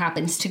style if it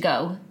happens to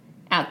go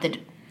out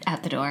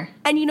the door.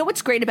 And you know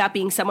what's great about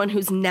being someone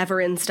who's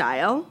never in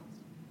style?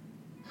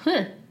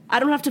 I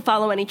don't have to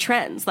follow any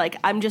trends. Like,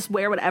 I'm just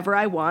wear whatever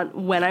I want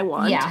when I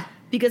want. Yeah.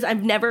 Because I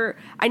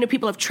know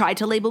people have tried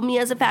to label me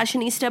as a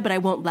fashionista, but I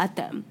won't let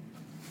them.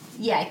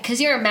 Yeah,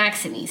 because you're a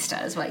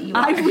Maxinista is what you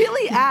are. I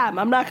really am.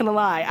 I'm not going to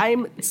lie.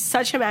 I'm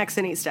such a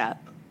Maxinista.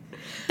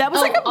 That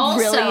was a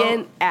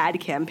brilliant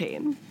ad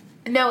campaign.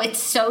 No, it's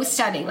so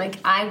stunning. Like,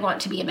 I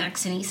want to be a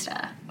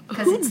Maxinista.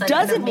 Who it's, like,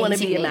 doesn't want to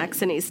be a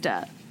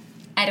Maxinista?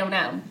 I don't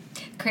know.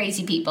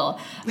 Crazy people.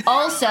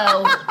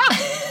 Also,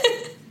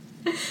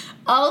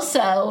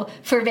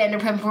 for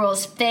Vanderpump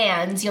Rules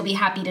fans, you'll be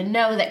happy to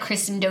know that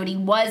Kristen Doute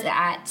was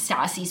at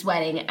Stassi's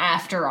wedding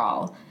after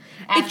all.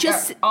 After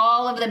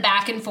all of the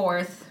back and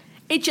forth.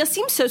 It just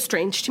seems so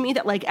strange to me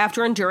that, like,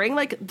 after enduring,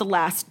 like, the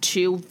last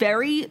 2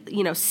 very,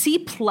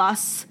 C+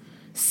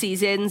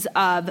 seasons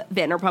of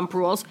Vanderpump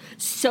Rules,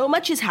 so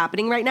much is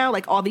happening right now,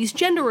 like all these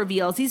gender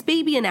reveals, these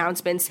baby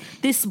announcements,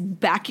 this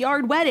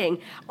backyard wedding,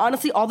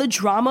 honestly, all the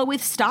drama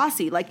with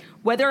Stassi, like,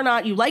 whether or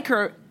not you like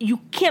her,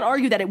 you can't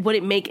argue that it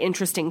wouldn't make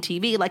interesting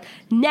TV. Like,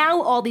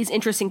 now all these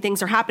interesting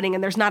things are happening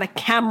and there's not a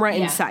camera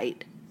in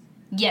sight.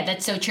 Yeah,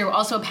 that's so true.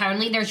 Also,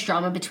 apparently there's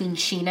drama between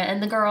Sheena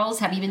and the girls.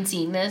 Have you been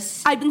seeing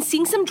this? I've been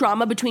seeing some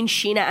drama between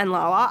Sheena and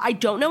Lala. I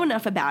don't know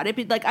enough about it,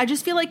 but, like, I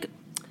just feel like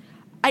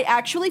I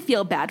actually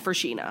feel bad for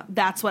Sheena.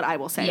 That's what I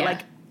will say. Yeah.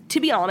 Like, to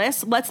be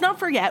honest, let's not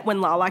forget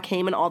when Lala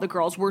came and all the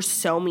girls were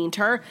so mean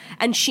to her,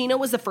 and Sheena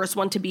was the first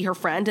one to be her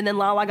friend, and then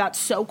Lala got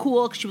so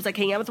cool because she was like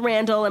hanging out with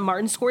Randall and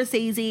Martin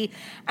Scorsese,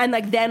 and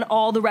like then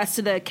all the rest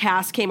of the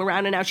cast came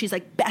around, and now she's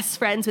like best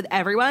friends with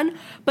everyone.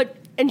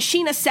 And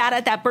Sheena sat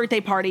at that birthday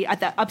party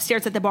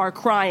upstairs at the bar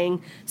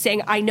crying,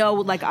 saying, I know,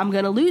 like, I'm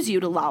going to lose you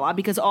to Lala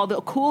because all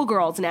the cool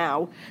girls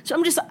now. So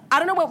I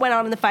don't know what went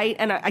on in the fight,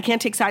 and I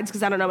can't take sides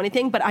because I don't know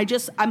anything, but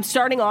I'm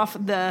starting off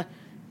the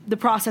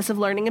process of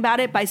learning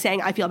about it by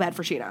saying I feel bad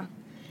for Sheena.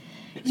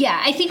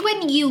 Yeah, I think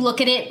when you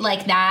look at it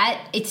like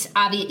that, it's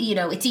obvious,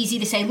 it's easy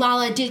to say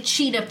Lala did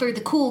Sheena for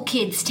the cool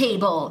kids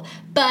table,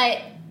 but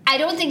I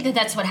don't think that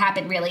that's what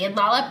happened really. And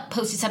Lala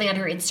posted something on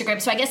her Instagram,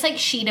 so I guess like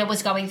Sheena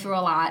was going through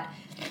a lot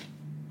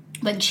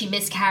when she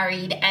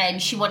miscarried,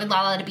 and she wanted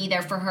Lala to be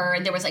there for her,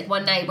 and there was like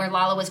one night where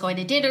Lala was going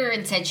to dinner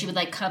and said she would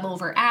like come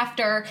over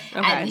after,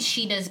 and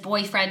Sheena's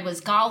boyfriend was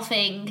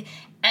golfing,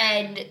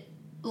 and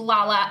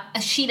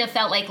Sheena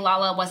felt like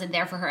Lala wasn't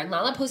there for her, and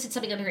Lala posted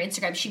something on her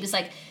Instagram. She was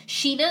like,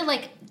 Sheena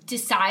like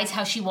decides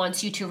how she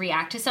wants you to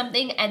react to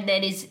something and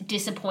then is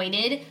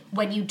disappointed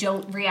when you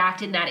don't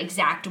react in that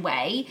exact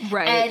way.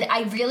 Right. And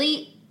I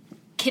really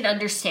can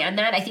understand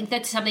that. I think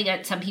that's something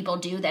that some people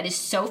do that is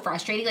so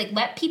frustrating. Like,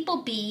 let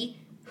people be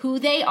who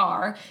they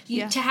are.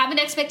 To have an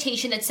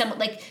expectation that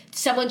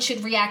someone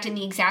should react in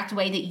the exact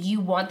way that you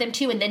want them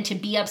to, and then to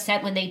be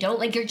upset when they don't,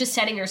 like, you're just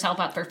setting yourself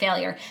up for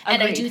failure. Agreed.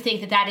 And I do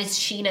think that is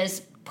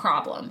Sheena's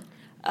problem.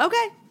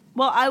 Okay.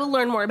 Well, I will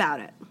learn more about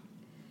it.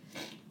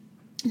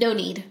 No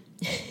need.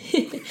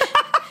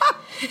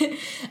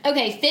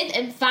 Okay, fifth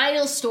and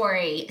final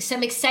story.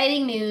 Some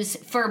exciting news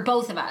for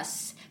both of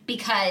us,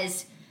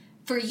 because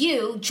for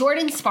you,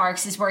 Jordan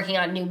Sparks is working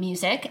on new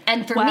music,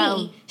 and for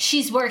me,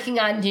 she's working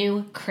on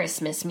new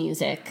Christmas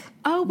music.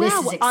 Oh, wow. This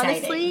is exciting.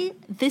 Honestly,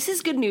 this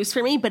is good news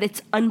for me, but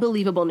it's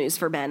unbelievable news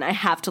for Ben. I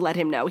have to let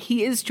him know.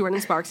 He is Jordan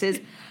Sparks'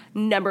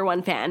 number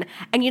one fan.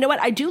 And you know what?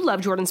 I do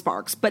love Jordan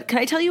Sparks, but can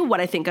I tell you what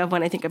I think of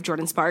when I think of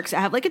Jordan Sparks? I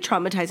have like a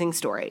traumatizing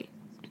story.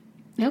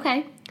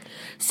 Okay.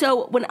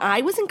 So when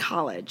I was in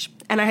college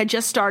and I had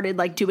just started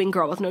like doing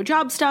Girl with No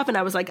Job stuff, and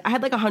I was like, I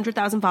had like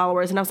 100,000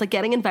 followers, and I was like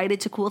getting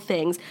invited to cool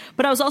things,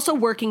 but I was also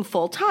working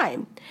full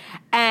time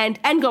and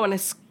going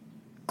to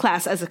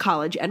class as a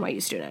college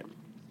NYU student.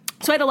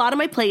 So I had a lot on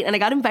my plate, and I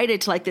got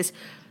invited to like this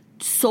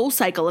Soul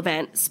Cycle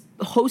event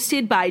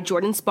hosted by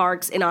Jordan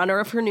Sparks in honor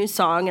of her new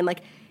song, and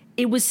like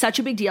it was such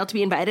a big deal to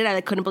be invited. I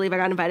like couldn't believe I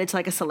got invited to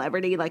like a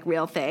celebrity, like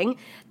real thing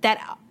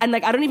and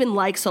like, I don't even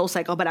like Soul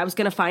Cycle, but I was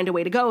going to find a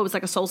way to go. It was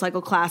like a Soul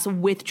Cycle class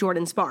with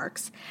Jordan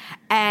Sparks.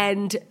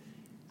 And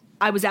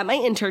I was at my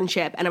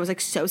internship, and I was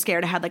like so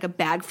scared. I had like a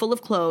bag full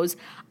of clothes.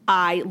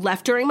 I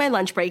left during my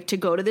lunch break to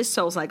go to this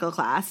Soul Cycle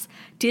class,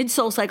 did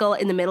Soul Cycle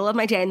in the middle of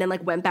my day, and then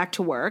like went back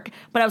to work.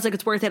 But I was like,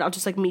 it's worth it. I'll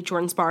just like meet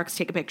Jordan Sparks,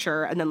 take a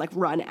picture, and then like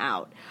run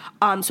out.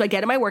 So I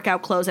get in my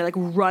workout clothes. I like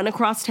run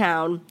across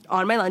town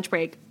on my lunch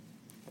break,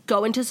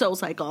 go into Soul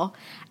Cycle,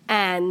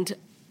 and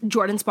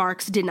Jordan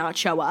Sparks did not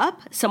show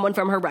up. Someone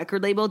from her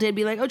record label did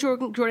be like, oh,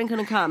 Jordan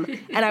couldn't come.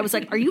 And I was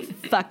like, are you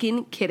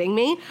fucking kidding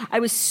me? I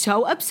was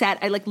so upset.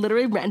 I like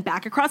literally ran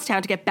back across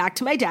town to get back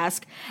to my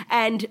desk.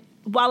 And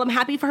while I'm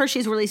happy for her,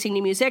 she's releasing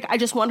new music, I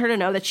just want her to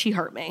know that she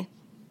hurt me.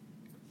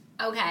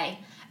 Okay.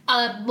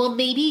 Well,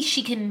 maybe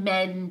she can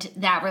mend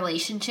that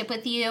relationship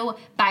with you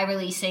by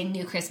releasing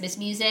new Christmas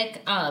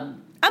music.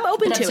 I'm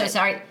open to it. I'm so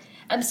sorry.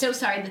 I'm so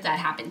sorry that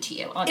happened to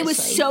you, honestly. It was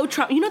so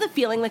you know the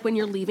feeling like when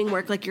you're leaving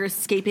work, like you're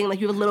escaping, like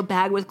you have a little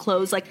bag with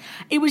clothes, like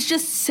it was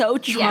just so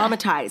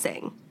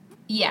traumatizing.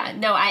 Yeah,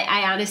 no,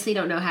 I honestly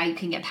don't know how you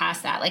can get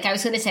past that. Like I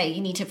was going to say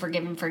you need to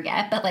forgive and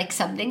forget, but like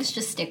some things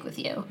just stick with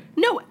you.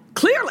 No,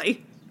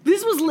 clearly.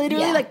 This was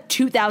literally like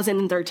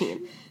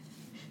 2013.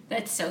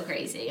 That's so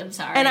crazy. I'm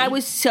sorry. And I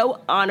was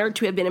so honored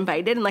to have been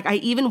invited. And, like, I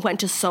even went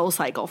to Soul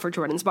Cycle for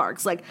Jordan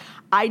Sparks. Like,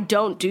 I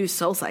don't do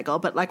Soul Cycle,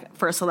 but, like,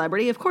 for a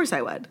celebrity, of course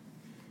I would.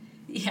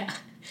 Yeah.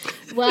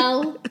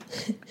 Well,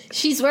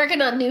 she's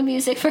working on new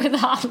music for the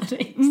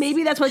holidays.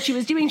 Maybe that's what she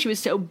was doing. She was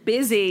so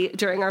busy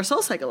during our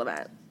Soul Cycle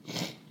event.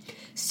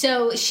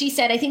 So she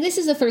said, I think this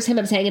is the first time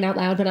I'm saying it out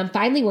loud, but I'm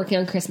finally working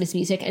on Christmas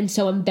music, and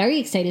so I'm very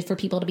excited for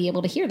people to be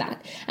able to hear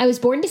that. I was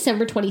born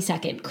December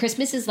 22nd.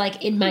 Christmas is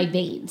like in my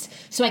veins,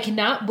 so I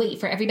cannot wait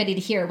for everybody to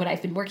hear what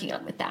I've been working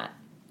on with that.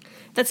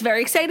 That's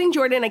very exciting,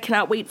 Jordan. I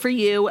cannot wait for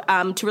you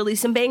to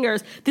release some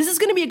bangers. This is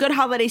going to be a good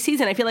holiday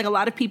season. I feel like a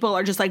lot of people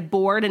are just like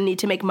bored and need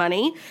to make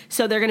money,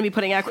 so they're going to be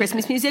putting out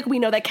Christmas music. We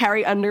know that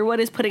Carrie Underwood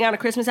is putting out a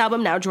Christmas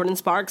album, now Jordan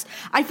Sparks.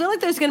 I feel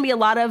like there's going to be a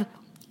lot of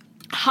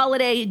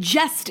holiday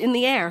jest in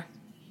the air.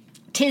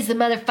 'Tis the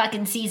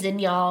motherfucking season,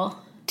 y'all.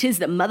 'Tis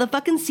the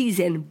motherfucking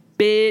season,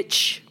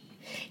 bitch.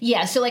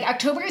 Yeah, so like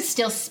October is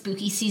still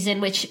spooky season,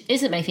 which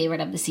isn't my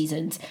favorite of the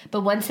seasons.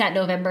 But once that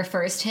November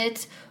 1st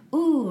hits,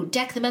 ooh,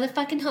 deck the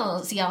motherfucking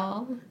halls,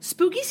 y'all.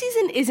 Spooky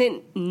season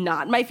isn't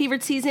not my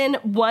favorite season.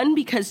 One,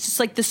 because just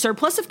like the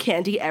surplus of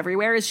candy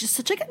everywhere is just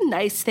such like a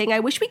nice thing. I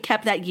wish we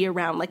kept that year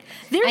round. Like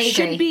there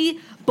should be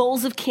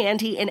bowls of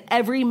candy in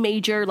every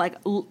major like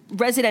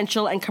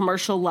residential and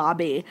commercial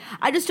lobby.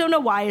 I just don't know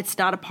why it's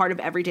not a part of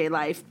everyday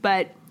life,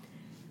 but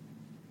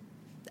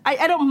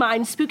I don't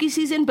mind spooky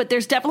season, but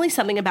there's definitely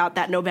something about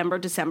that November,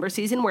 December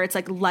season where it's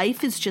like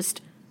life is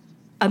just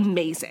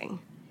amazing.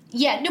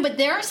 Yeah, no, but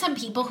there are some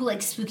people who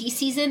like spooky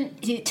season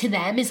to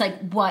them is like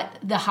what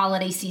the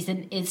holiday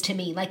season is to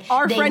me. Like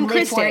our they friend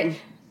live for Kristen. it.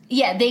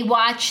 Yeah, they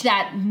watch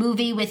that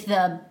movie with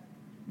the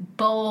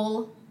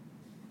bowl.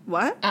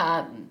 What?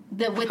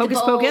 With Hocus the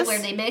bowl Pocus? where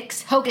they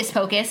mix Hocus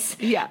Pocus.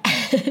 Yeah.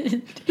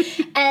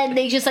 And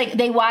they just like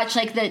they watch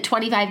like the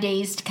 25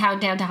 days to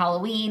countdown to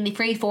Halloween, the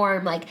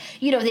freeform, like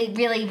they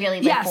really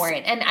live Yes. for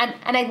it, and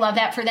I love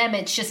that for them.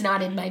 It's just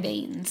not in my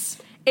veins.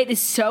 It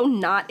is so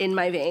not in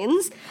my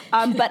veins.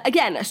 But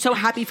again, so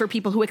happy for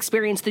people who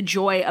experience the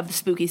joy of the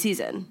spooky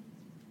season.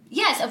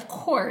 Yes, of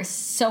course.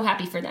 So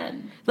happy for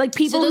them. Like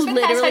people so those who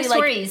were the past literally 5 like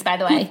stories, by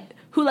the way.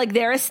 who like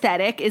their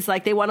aesthetic is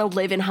like they want to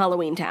live in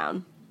Halloween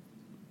Town.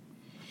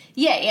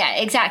 Yeah,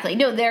 exactly.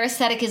 No, their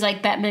aesthetic is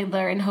like Bette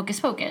Midler and Hocus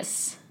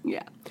Pocus.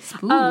 Yeah.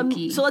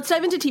 Spooky. So let's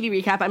dive into TV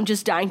recap. I'm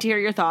just dying to hear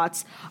your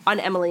thoughts on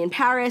Emily in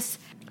Paris.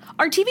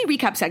 Our TV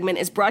recap segment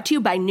is brought to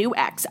you by New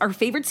X, our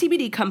favorite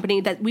CBD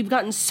company that we've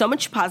gotten so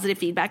much positive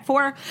feedback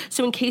for.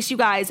 So in case you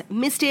guys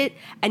missed it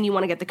and you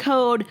want to get the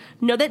code,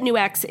 know that New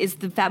X is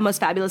the most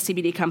fabulous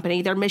CBD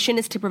company. Their mission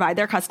is to provide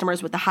their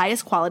customers with the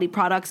highest quality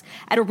products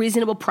at a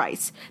reasonable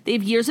price. They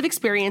have years of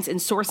experience in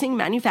sourcing,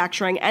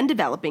 manufacturing, and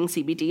developing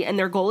CBD, and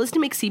their goal is to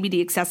make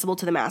CBD accessible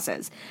to the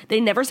masses. They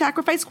never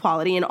sacrifice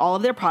quality, and all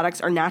of their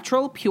products are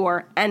natural,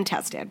 pure, and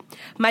tested.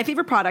 My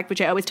favorite product,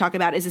 which I always talk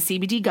about, is the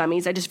CBD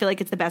gummies. I just feel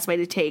like it's the best way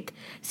to take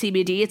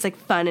CBD. It's like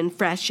fun and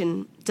fresh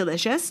and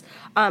delicious.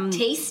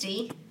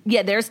 Tasty.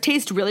 Yeah, theirs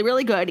taste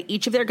really good.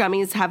 Each of their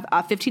gummies have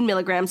 15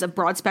 milligrams of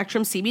broad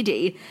spectrum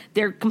CBD.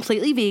 They're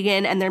completely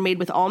vegan and they're made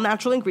with all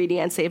natural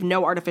ingredients. They have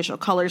no artificial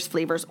colors,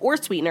 flavors, or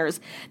sweeteners.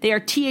 They are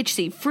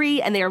THC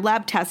free and they are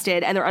lab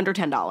tested and they're under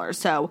 $10.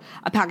 So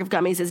a pack of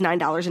gummies is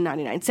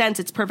 $9.99.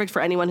 It's perfect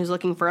for anyone who's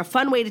looking for a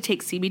fun way to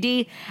take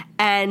CBD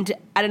and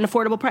at an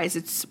affordable price.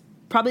 It's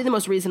probably the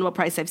most reasonable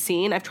price I've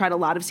seen. I've tried a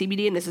lot of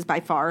CBD, and this is by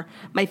far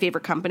my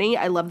favorite company.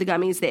 I love the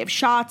gummies. They have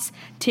shots,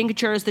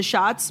 tinctures. The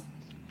shots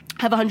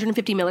have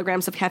 150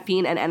 milligrams of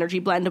caffeine and energy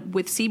blend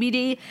with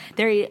CBD.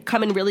 They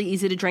come in really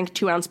easy to drink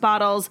 2-ounce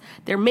bottles.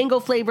 They're mango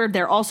flavored.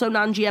 They're also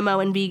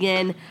non-GMO and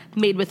vegan,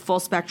 made with full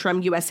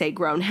spectrum USA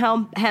grown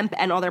hemp,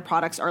 and all their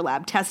products are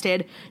lab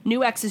tested.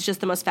 New X is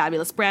just the most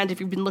fabulous brand. If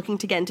you've been looking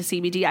to get into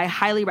CBD, I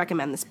highly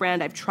recommend this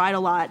brand. I've tried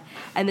a lot,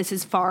 and this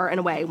is far and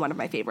away one of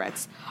my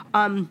favorites.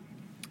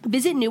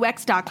 Visit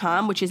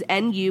newx.com, which is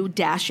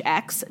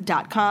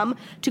nu-x.com,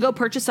 to go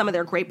purchase some of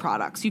their great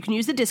products. You can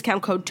use the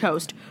discount code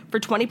TOAST for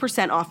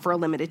 20% off for a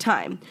limited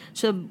time.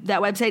 So that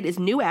website is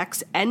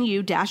newx,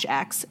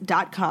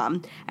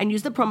 nu-x.com, and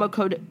use the promo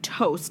code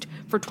TOAST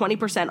for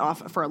 20%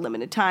 off for a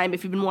limited time.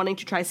 If you've been wanting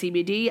to try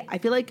CBD, I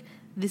feel like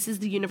this is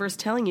the universe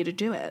telling you to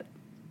do it.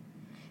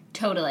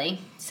 Totally.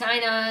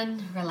 Sign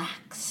on,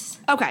 relax.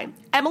 Okay,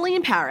 Emily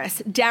in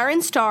Paris,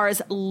 Darren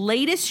Star's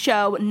latest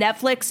show,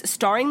 Netflix,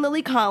 starring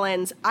Lily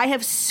Collins. I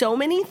have so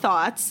many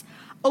thoughts.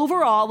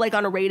 Overall, like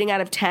on a rating out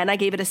of 10, I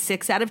gave it a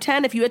 6 out of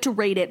 10. If you had to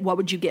rate it, what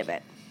would you give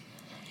it?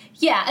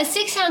 Yeah, a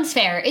 6 sounds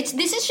fair.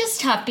 This is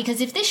just tough because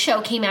if this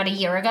show came out a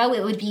year ago,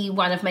 it would be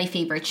one of my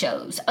favorite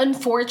shows.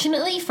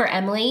 Unfortunately for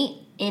Emily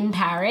in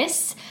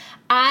Paris,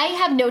 I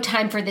have no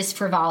time for this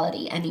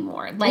frivolity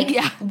anymore.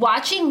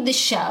 Watching the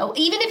show,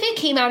 even if it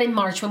came out in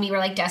March when we were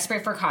like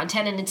desperate for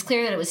content, and it's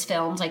clear that it was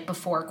filmed like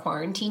before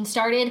quarantine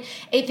started,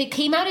 if it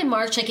came out in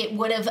March, like it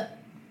would have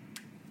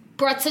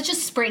brought such a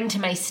spring to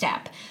my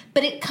step.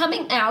 But it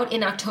coming out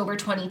in October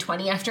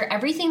 2020, after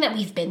everything that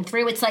we've been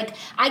through, it's like,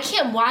 I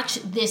can't watch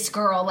this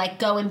girl like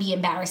go and be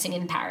embarrassing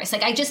in Paris.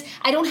 Like I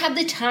don't have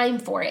the time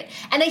for it.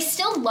 And I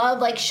still love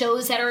like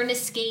shows that are an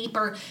escape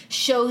or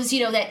shows,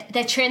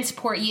 that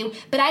transport you.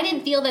 But I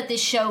didn't feel that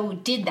this show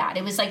did that.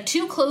 It was like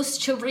too close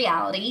to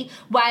reality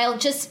while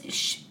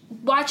just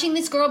watching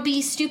this girl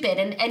be stupid.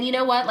 And you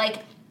know what?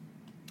 Like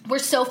we're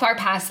so far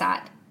past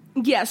that.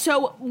 Yeah,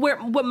 so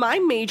what my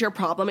major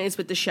problem is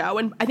with the show,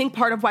 and I think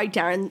part of why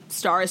Darren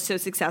Star is so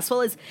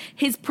successful, is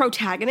his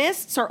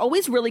protagonists are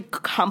always really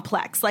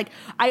complex. Like,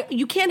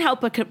 you can't help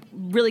but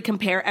really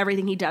compare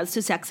everything he does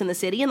to Sex and the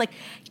City. And, like,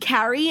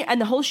 Carrie and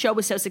the whole show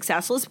was so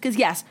successful is because,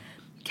 yes,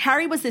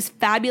 Carrie was this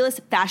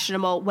fabulous,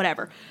 fashionable,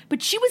 whatever,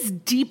 but she was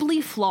deeply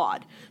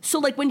flawed. So,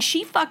 like, when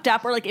she fucked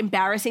up or, like,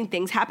 embarrassing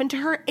things happened to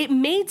her, it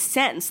made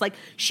sense. Like,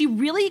 she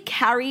really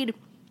carried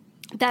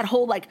that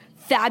whole, like,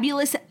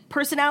 fabulous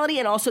personality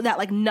and also that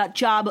like nut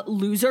job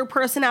loser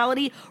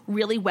personality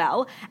really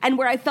well. And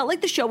where I felt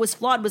like the show was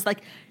flawed was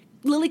like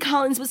Lily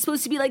Collins was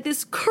supposed to be like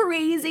this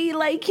crazy,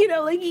 like,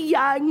 like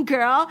young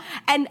girl.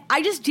 And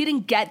I just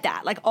didn't get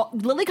that. Like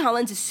Lily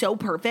Collins is so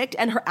perfect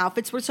and her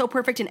outfits were so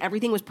perfect and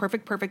everything was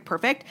perfect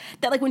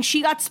that like when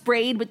she got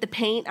sprayed with the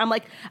paint, I'm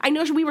like, I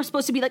know we were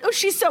supposed to be like, oh,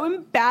 she's so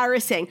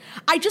embarrassing.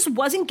 I just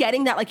wasn't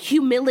getting that like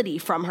humility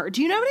from her.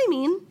 Do you know what I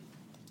mean?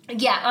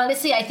 Yeah,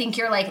 honestly, I think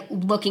you're, like,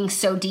 looking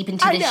so deep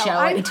into the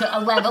show into a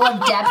level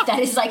of depth that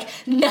is, like,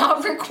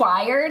 not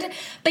required.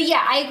 But,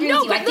 yeah, I agree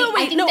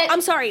with you.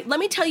 I'm sorry.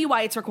 Let me tell you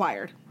why it's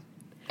required.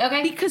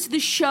 Okay. Because the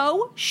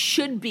show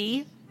should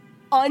be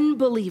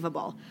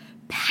unbelievable.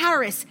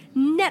 Paris,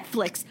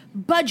 Netflix,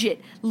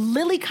 budget,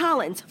 Lily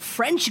Collins,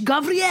 French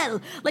Gabrielle.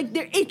 Like,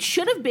 it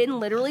should have been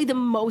literally the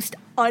most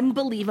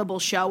unbelievable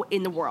show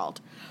in the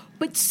world.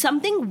 But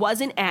something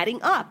wasn't adding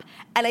up.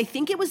 And I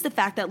think it was the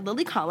fact that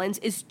Lily Collins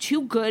is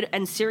too good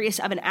and serious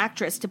of an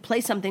actress to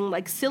play something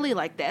like silly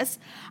like this.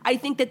 I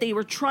think that they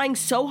were trying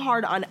so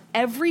hard on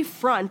every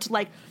front.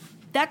 Like,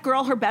 that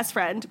girl, her best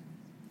friend,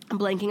 I'm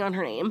blanking on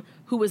her name,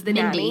 who was the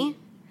Mindy. nanny.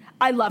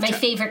 I loved her. My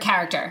favorite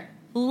character.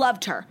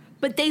 Loved her.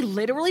 But they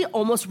literally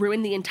almost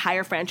ruined the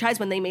entire franchise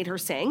when they made her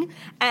sing.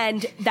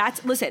 And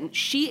listen,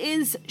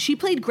 she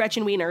played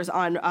Gretchen Wieners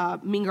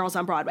on Mean Girls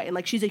on Broadway. And,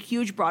 like, she's a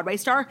huge Broadway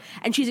star,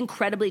 and she's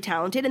incredibly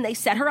talented, and they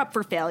set her up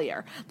for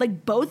failure.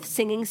 Like, both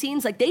singing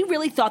scenes, like, they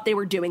really thought they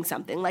were doing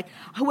something. Like,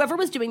 whoever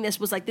was doing this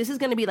was like, this is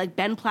going to be like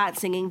Ben Platt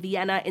singing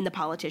Vienna in The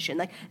Politician.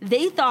 Like,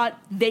 they thought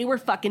they were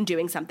fucking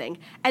doing something.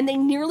 And they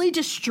nearly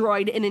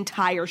destroyed an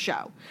entire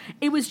show.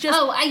 It was just...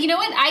 you know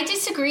what? I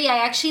disagree. I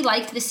actually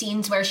liked the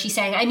scenes where she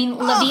sang. I mean,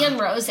 La Vie en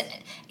Rose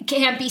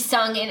can't be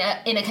sung in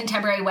a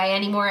contemporary way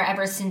anymore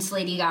ever since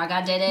Lady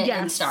Gaga did it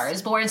in Star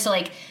is Born. So,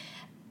 like,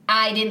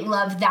 I didn't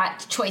love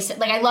that choice.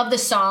 Like, I love the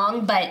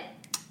song, but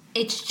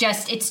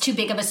it's too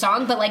big of a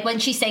song. But, like, when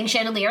she sang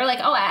Chandelier, like,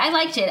 I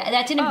liked it.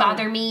 That didn't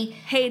bother me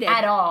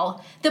at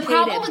all. The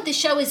problem with the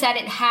show is that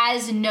it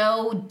has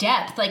no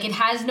depth. Like, it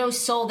has no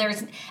soul.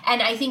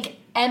 And I think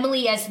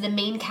Emily as the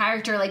main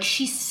character, like,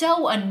 she's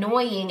so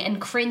annoying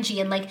and cringy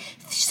and, like,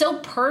 so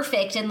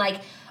perfect and, like,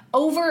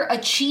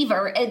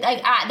 overachiever.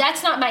 Like,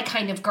 that's not my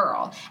kind of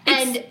girl.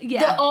 And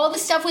all the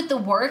stuff with the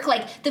work,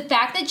 like, the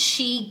fact that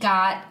she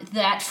got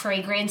that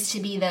fragrance to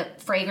be the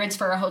fragrance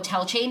for a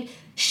hotel chain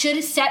should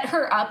have set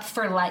her up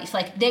for life.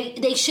 Like,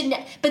 they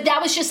shouldn't, but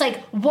that was just,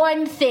 like,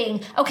 one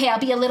thing. Okay, I'll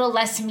be a little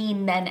less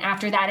mean then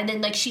after that. And then,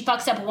 like, she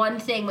fucks up one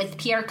thing with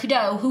Pierre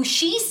Cadeau, who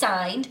she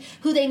signed,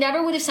 who they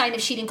never would have signed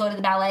if she didn't go to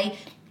the ballet.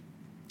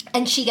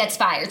 And she gets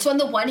fired. So on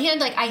the one hand,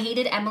 like, I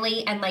hated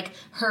Emily and, like,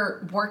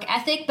 her work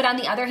ethic. But on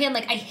the other hand,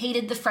 like, I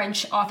hated the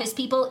French office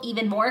people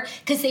even more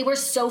because they were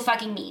so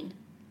fucking mean.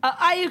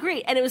 I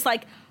agree. And it was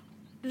like,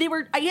 they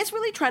were, I guess,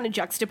 really trying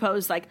to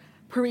juxtapose, like,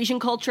 Parisian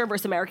culture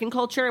versus American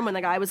culture. And when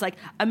the guy was like,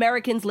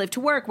 Americans live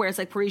to work, whereas,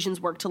 like, Parisians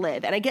work to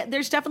live. And I get,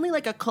 there's definitely,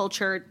 like, a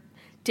culture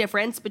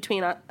difference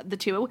between the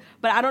two.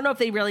 But I don't know if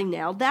they really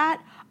nailed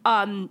that.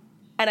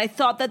 And I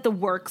thought that the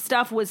work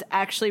stuff was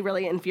actually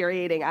really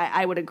infuriating.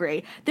 I would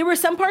agree. There were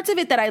some parts of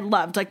it that I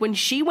loved. Like, when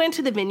she went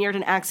to the vineyard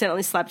and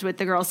accidentally slept with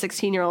the girl's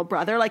 16-year-old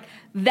brother. Like,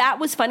 that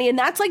was funny. And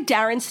that's, like,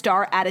 Darren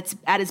Star at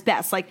his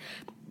best. Like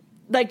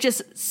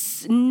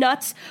just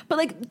nuts. But,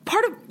 like,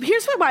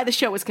 here's why the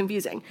show was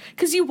confusing.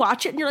 Because you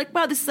watch it and you're like,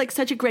 wow, this is, like,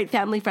 such a great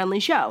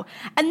family-friendly show.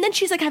 And then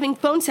she's, like, having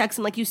phone sex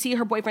and, like, you see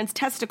her boyfriend's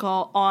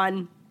testicle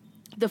on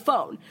the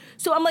phone.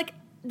 So I'm like,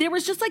 there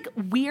was just, like,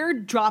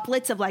 weird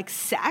droplets of, like,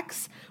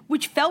 sex,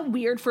 which felt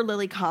weird for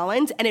Lily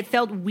Collins, and it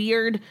felt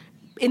weird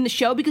in the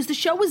show because the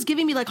show was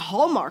giving me, like,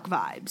 Hallmark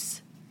vibes.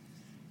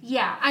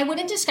 Yeah, I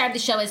wouldn't describe the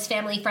show as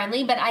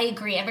family-friendly, but I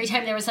agree. Every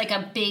time there was, like,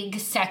 a big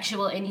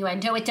sexual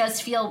innuendo, it does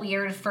feel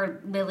weird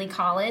for Lily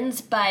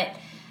Collins, but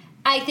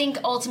I think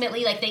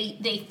ultimately, like,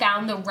 they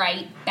found the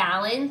right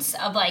balance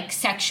of, like,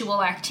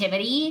 sexual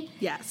activity.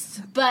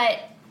 Yes. But,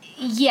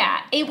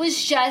 yeah, it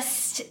was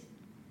just...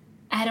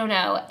 I don't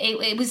know.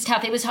 It was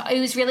tough. It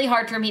was really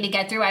hard for me to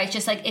get through. I was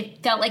just like,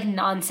 it felt like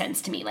nonsense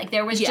to me. Like,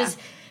 there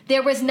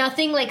was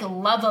nothing, like,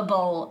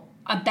 lovable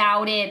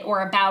about it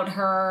or about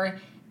her,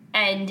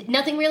 and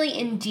nothing really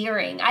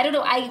endearing. I don't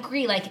know. I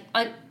agree. Like,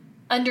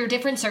 under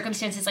different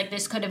circumstances, like,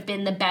 this could have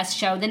been the best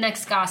show. The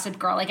next Gossip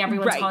Girl, like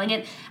everyone's calling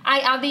it.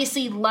 I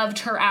obviously loved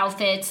her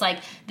outfits.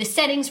 Like, the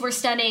settings were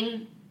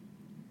stunning.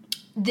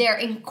 Their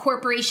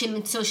incorporation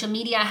with social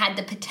media had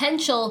the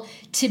potential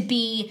to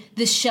be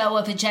the show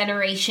of a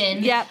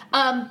generation. Yep.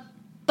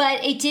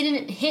 But it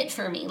didn't hit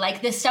for me.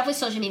 Like, the stuff with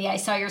social media, I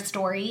saw your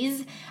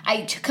stories.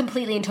 I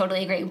completely and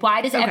totally agree.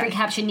 Why does every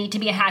caption need to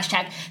be a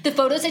hashtag? The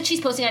photos that she's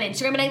posting on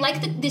Instagram, and I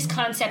like this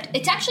concept.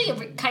 It's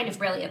actually kind of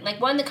brilliant. Like,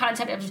 one, the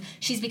concept of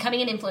she's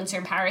becoming an influencer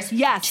in Paris.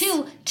 Yes.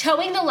 Two,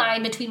 towing the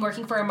line between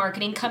working for a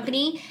marketing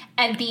company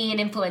and being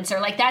an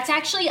influencer. Like, that's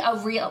actually a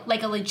real,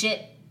 like, a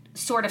legit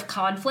sort of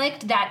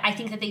conflict that I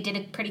think that they did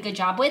a pretty good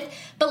job with.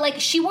 But, like,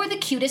 she wore the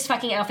cutest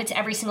fucking outfits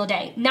every single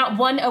day. Not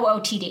one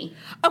OOTD.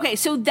 Okay,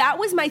 so that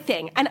was my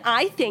thing. And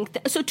I think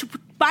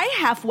by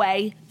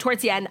halfway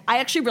towards the end, I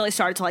actually really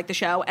started to like the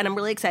show, and I'm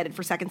really excited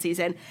for second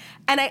season.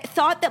 And I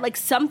thought that, like,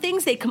 some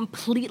things they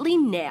completely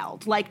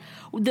nailed. Like,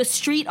 the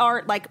street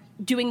art, like,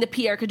 doing the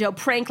Pierre Cadeau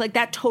prank, like,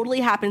 that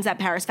totally happens at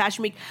Paris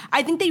Fashion Week.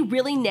 I think they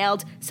really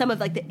nailed some of,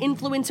 like, the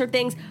influencer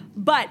things.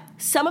 But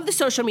some of the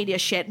social media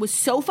shit was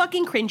so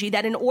fucking cringy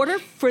that in order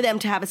for them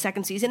to have a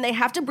second season, they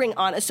have to bring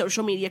on a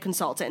social media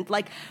consultant.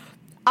 Like,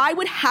 I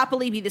would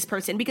happily be this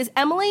person because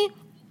Emily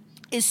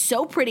is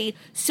so pretty,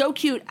 so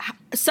cute,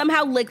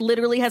 somehow, like,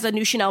 literally has a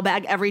new Chanel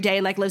bag every day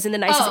and, like, lives in the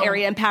nicest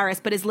area in Paris,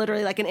 but is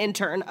literally, like, an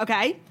intern,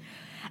 okay?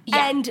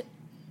 Yeah. And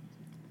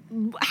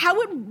how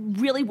it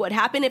really would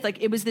happen if,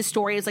 like, it was this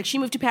story is, like, she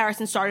moved to Paris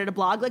and started a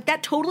blog. Like,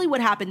 that totally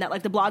would happen, that,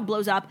 like, the blog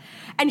blows up.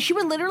 And she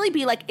would literally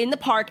be, like, in the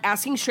park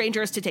asking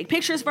strangers to take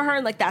pictures for her.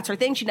 And, like, that's her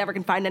thing. She never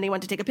can find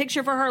anyone to take a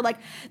picture for her. Like,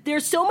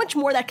 there's so much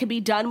more that could be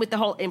done with the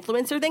whole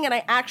influencer thing. And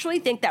I actually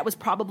think that was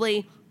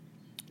probably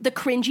the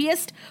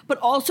cringiest, but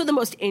also the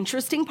most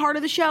interesting part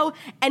of the show.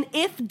 And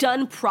if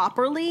done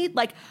properly,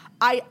 like,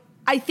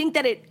 I think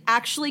that it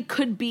actually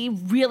could be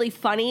really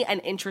funny and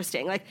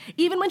interesting. Like,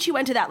 even when she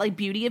went to that, like,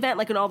 beauty event,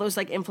 like, and all those,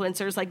 like,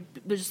 influencers, like,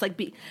 they're just, like,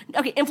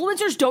 okay,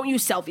 influencers don't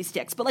use selfie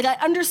sticks, but, like, I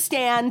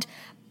understand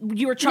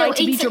you were trying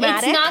to be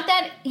dramatic.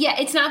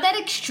 It's not that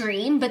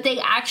extreme, but they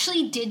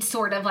actually did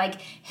sort of, like,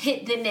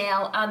 hit the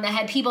nail on the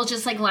head. People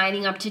just, like,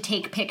 lining up to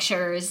take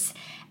pictures,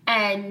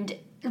 and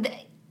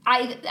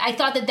I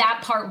thought that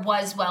part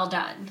was well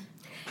done.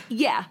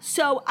 Yeah,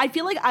 so I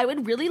feel like I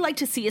would really like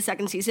to see a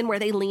second season where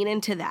they lean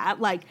into that,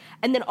 like,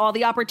 and then all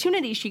the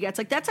opportunities she gets.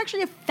 Like, that's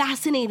actually a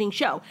fascinating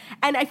show.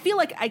 And I feel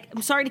like,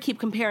 I'm sorry to keep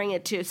comparing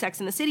it to Sex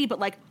and the City, but,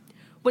 like,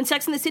 when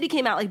Sex and the City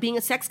came out, like, being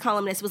a sex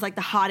columnist was, like,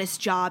 the hottest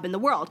job in the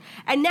world.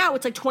 And now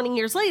it's, like, 20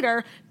 years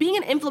later, being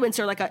an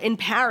influencer, like, in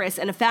Paris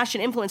and a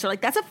fashion influencer, like,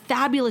 that's a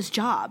fabulous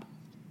job.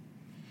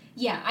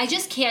 Yeah, I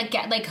just can't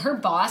get, like, her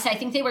boss, I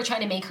think they were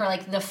trying to make her,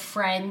 like, the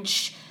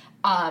French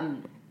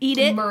Eat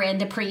It?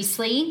 Miranda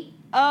Priestley.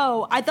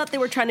 Oh, I thought they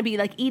were trying to be,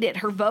 like, Eat It,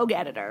 her Vogue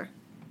editor.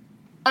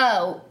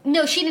 Oh,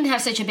 no, she didn't have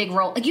such a big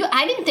role.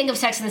 I didn't think of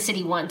Sex and the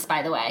City once,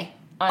 by the way.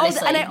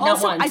 Honestly, and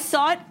not once.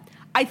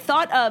 I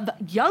thought of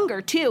younger,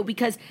 too,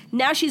 because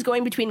now she's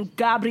going between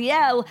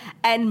Gabrielle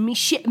and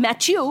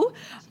Mathieu,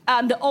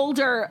 the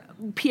older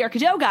Pierre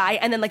Cadeau guy,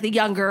 and then, like, the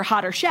younger,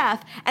 hotter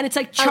chef, and it's,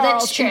 like,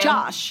 Charles and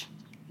Josh.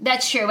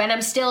 That's true, and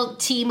I'm still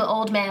team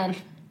old man.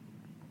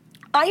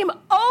 I am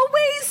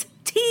always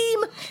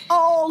team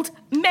old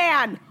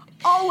man.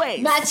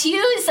 Always. Mathieu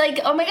is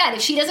like, oh my God,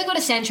 if she doesn't go to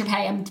Saint-Tropez,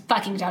 I'm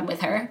fucking done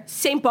with her.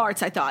 St.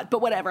 Bart's, I thought,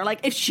 but whatever. Like,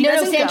 if she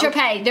doesn't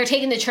Saint-Tropez, they're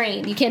taking the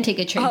train. You can't take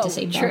a train to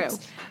St. Bart's.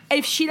 True.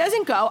 If she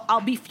doesn't go,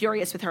 I'll be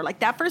furious with her. Like,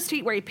 that first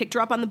tweet where he picked her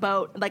up on the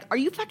boat, like, are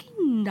you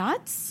fucking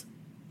nuts?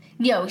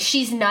 Yo,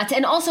 she's nuts.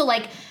 And also,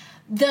 like,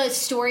 the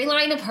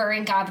storyline of her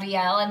and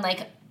Gabrielle and,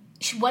 like,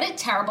 what a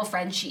terrible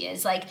friend she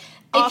is. Like,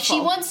 if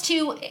she wants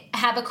to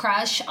have a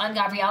crush on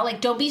Gabrielle,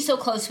 like, don't be so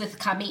close with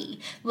Camille.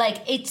 Like,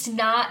 it's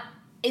not...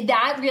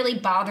 That really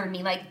bothered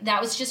me. Like, that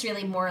was just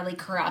really morally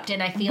corrupt.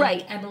 And I feel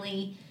like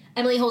Emily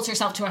holds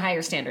herself to a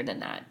higher standard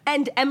than that.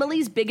 And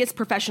Emily's biggest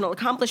professional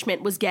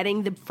accomplishment was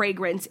getting the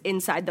fragrance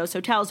inside those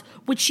hotels,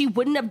 which she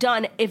wouldn't have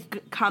done if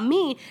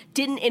Camille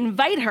didn't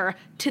invite her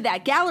to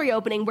that gallery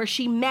opening where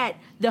she met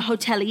the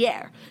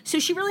hotelier. So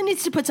she really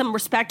needs to put some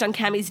respect on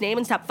Camille's name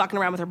and stop fucking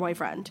around with her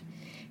boyfriend.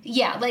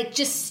 Yeah, like,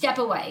 just step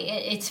away.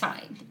 It's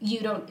fine. You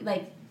don't,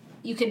 like,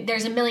 you could,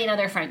 there's a million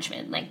other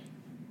Frenchmen, like,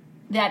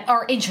 that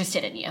are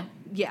interested in you.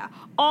 Yeah.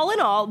 All in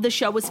all, the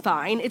show was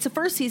fine. It's a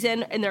first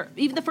season, and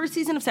even the first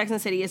season of Sex and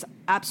the City is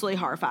absolutely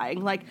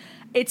horrifying. Like,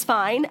 it's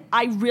fine.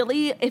 I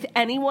really, if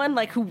anyone,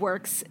 like, who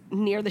works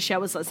near the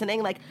show is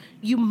listening, like,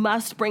 you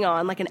must bring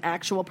on, like, an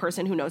actual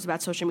person who knows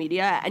about social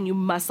media, and you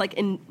must, like,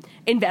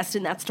 invest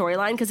in that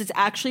storyline, because it's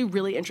actually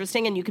really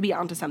interesting, and you could be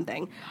onto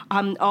something.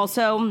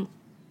 Also,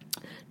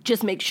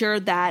 just make sure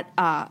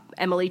that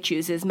Emily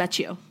chooses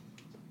Mathieu.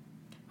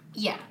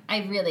 Yeah,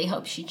 I really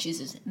hope she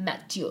chooses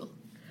Mathieu.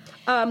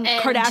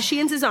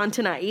 Kardashians is on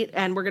tonight,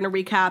 and we're going to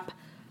recap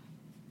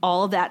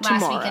all of that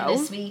tomorrow. Last week and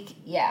this week,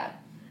 yeah.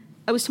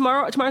 It was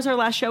tomorrow. Tomorrow's our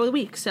last show of the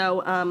week. So,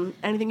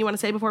 anything you want to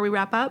say before we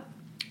wrap up?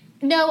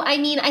 No, I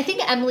mean, I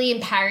think Emily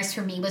in Paris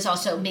for me was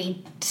also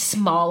made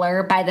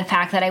smaller by the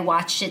fact that I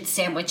watched it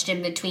sandwiched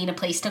in between A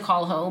Place to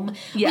Call Home,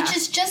 which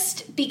is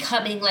just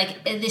becoming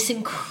like this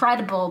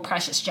incredible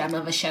precious gem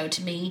of a show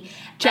to me.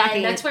 Jackie,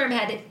 and that's where I'm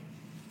headed.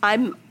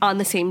 I'm on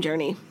the same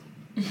journey.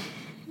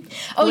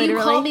 Oh, literally?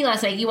 You called me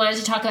last night. You wanted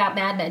to talk about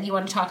Mad Men. You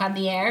want to talk on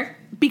the air?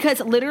 Because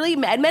literally,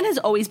 Mad Men has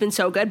always been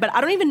so good, but I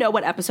don't even know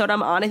what episode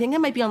I'm on. I think I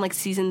might be on, like,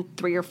 season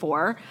 3 or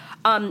 4.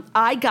 I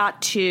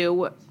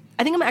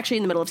think I'm actually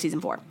in the middle of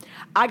season 4.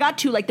 I got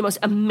to, like, the most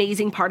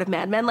amazing part of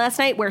Mad Men last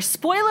night, where,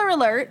 spoiler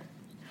alert,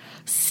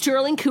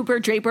 Sterling Cooper,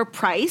 Draper,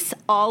 Price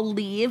all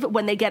leave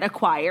when they get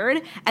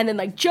acquired, and then,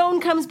 like, Joan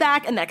comes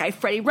back, and that guy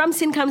Freddie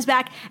Rumsen comes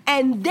back,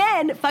 and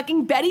then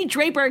fucking Betty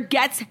Draper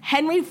gets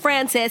Henry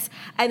Francis,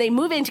 and they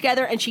move in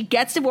together, and she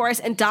gets divorced,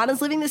 and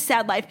Donna's living this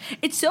sad life.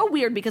 It's so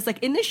weird because,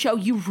 like, in this show,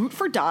 you root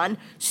for Don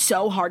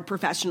so hard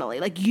professionally.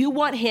 Like, you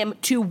want him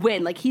to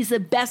win. Like, he's the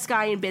best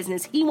guy in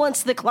business. He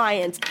wants the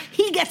clients.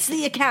 He gets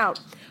the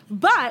account.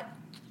 But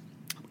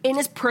in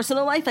his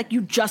personal life, like,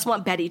 you just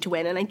want Betty to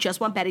win, and I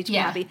just want Betty to be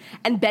happy.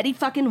 And Betty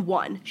fucking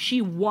won.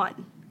 She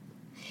won.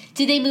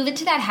 Did they move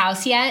into that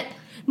house yet?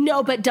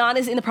 No, but Don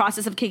is in the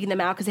process of kicking them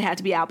out because they had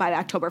to be out by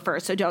October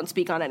 1st, so don't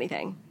speak on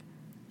anything.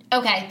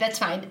 Okay, that's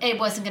fine. It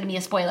wasn't going to be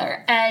a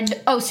spoiler. And,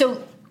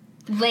 so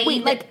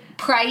Lane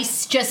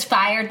Price just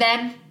fired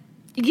them?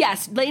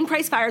 Yes, Lane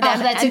Price fired them.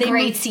 Oh, that's a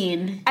great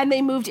scene. And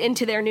they moved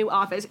into their new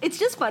office. It's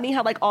just funny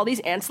how, like, all these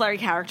ancillary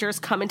characters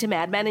come into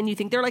Mad Men and you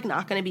think they're, like,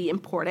 not going to be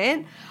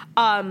important.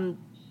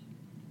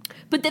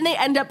 But then they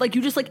end up, like,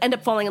 you just, like, end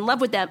up falling in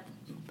love with them,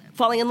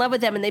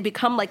 and they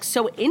become, like,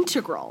 so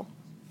integral.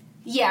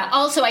 Yeah.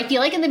 Also, I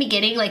feel like in the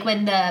beginning, like,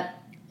 when the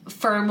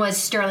firm was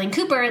Sterling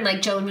Cooper, and,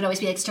 like, Joan would always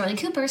be like, Sterling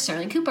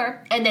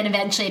Cooper, and then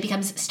eventually it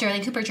becomes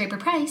Sterling Cooper, Draper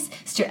Price,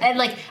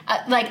 and,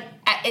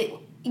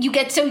 you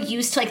get so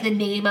used to, like, the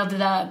name of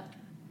the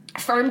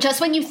firm just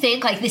when you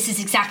think, like, this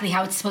is exactly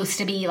how it's supposed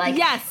to be. Like,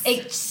 yes.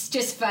 It's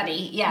just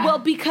funny. Yeah. Well,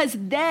 because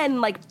then,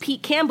 like,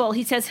 Pete Campbell,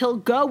 he says he'll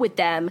go with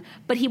them,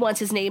 but he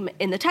wants his name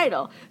in the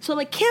title. So I'm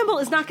like, Campbell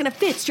is not going to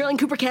fit Sterling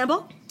Cooper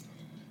Campbell?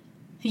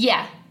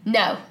 Yeah.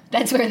 No.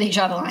 That's where they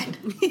draw the line.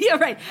 Yeah,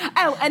 right.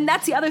 Oh, and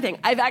that's the other thing.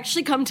 I've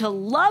actually come to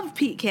love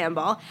Pete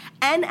Campbell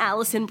and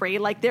Allison Brie.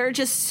 Like, they're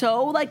just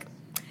so, like,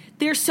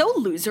 they're so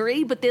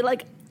losery, but they,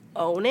 like,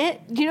 own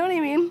it. Do you know what I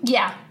mean?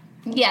 Yeah.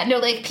 Yeah, no,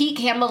 like, Pete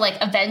Campbell, like,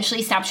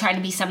 eventually stopped trying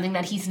to be something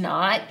that he's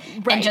not,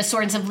 right. and just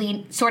sort of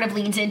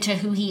leans into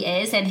who he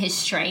is and his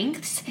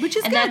strengths. Which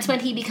is and good. That's when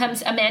he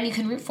becomes a man you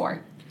can root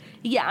for.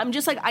 Yeah, I'm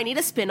just like, I need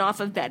a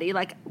spin-off of Betty.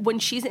 Like, when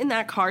she's in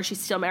that car,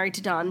 she's still married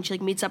to Don, and she,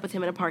 like, meets up with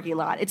him in a parking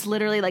lot. It's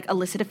literally, like,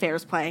 Illicit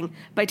Affairs playing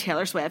by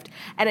Taylor Swift.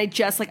 And I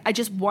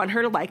just want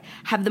her to, like,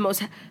 have the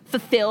most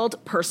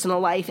fulfilled personal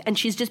life. And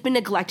she's just been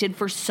neglected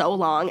for so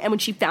long. And when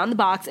she found the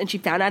box and she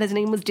found out his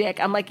name was Dick,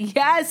 I'm like,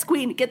 yes,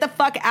 queen, get the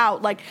fuck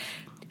out. Like,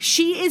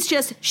 she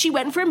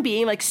went from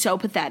being, like, so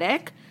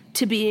pathetic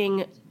to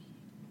being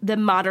the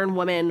modern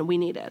woman we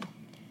needed.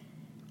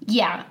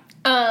 Yeah.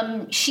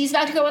 She's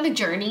about to go on a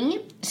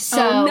journey, so...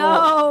 Oh,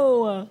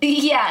 no!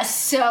 Yeah,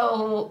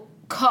 so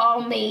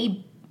call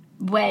me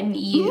when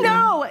you...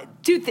 No!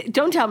 Dude,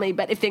 don't tell me,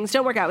 but if things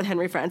don't work out with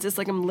Henry Francis,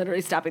 like, I'm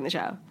literally stopping the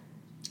show.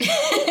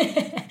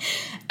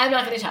 I'm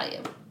not going to tell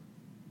you.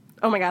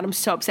 Oh my God, I'm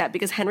so upset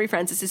because Henry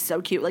Francis is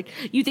so cute. Like,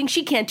 you think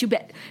she can't do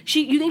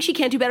you think she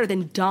can't do better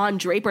than Don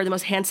Draper, the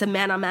most handsome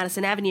man on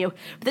Madison Avenue.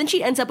 But then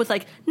she ends up with,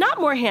 like, not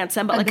more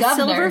handsome, but like a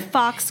silver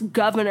fox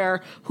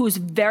governor who's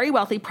very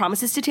wealthy,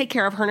 promises to take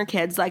care of her and her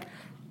kids. Like,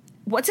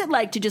 what's it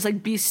like to just,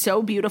 like, be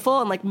so beautiful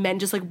and, like, men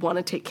just, like, want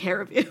to take care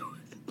of you?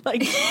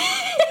 Like,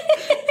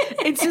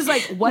 it's just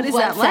like, what's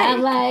that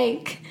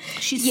like?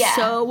 She's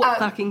so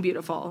fucking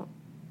beautiful.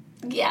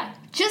 Yeah,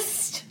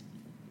 just...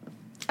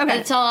 Okay.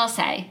 That's all I'll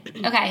say.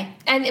 Okay.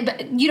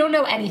 But you don't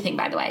know anything,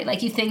 by the way.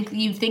 Like, you think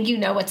you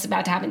know what's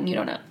about to happen, and you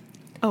don't know.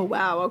 Oh,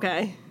 wow.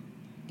 Okay.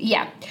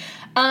 Yeah.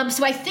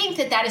 So I think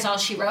that is all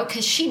she wrote,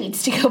 because she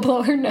needs to go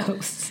blow her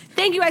nose.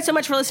 Thank you guys so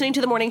much for listening to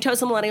the Morning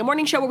Toast, the Millennial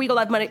Morning Show, where we go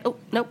live Monday. Oh,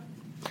 nope.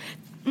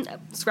 No,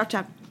 scrap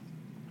tab.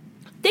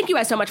 Thank you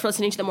guys so much for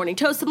listening to the Morning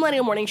Toast, the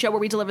Millennial Morning Show, where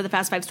we deliver the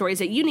fast 5 stories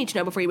that you need to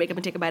know before you wake up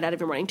and take a bite out of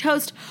your morning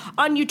toast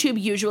on YouTube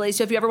usually.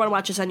 So if you ever want to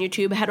watch us on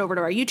YouTube, head over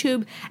to our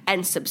YouTube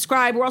and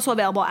subscribe. We're also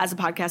available as a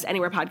podcast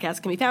anywhere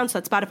podcasts can be found.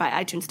 So that's Spotify,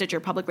 iTunes, Stitcher,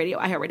 Public Radio,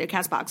 iHeartRadio,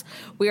 CastBox.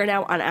 We are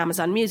now on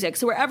Amazon Music.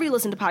 So wherever you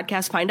listen to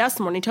podcasts, find us,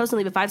 the Morning Toast, and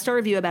leave a 5-star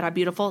review about how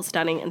beautiful,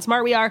 stunning, and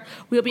smart we are.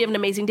 We hope you have an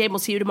amazing day, and we'll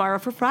see you tomorrow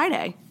for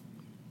Friday.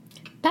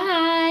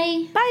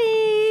 Bye.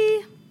 Bye.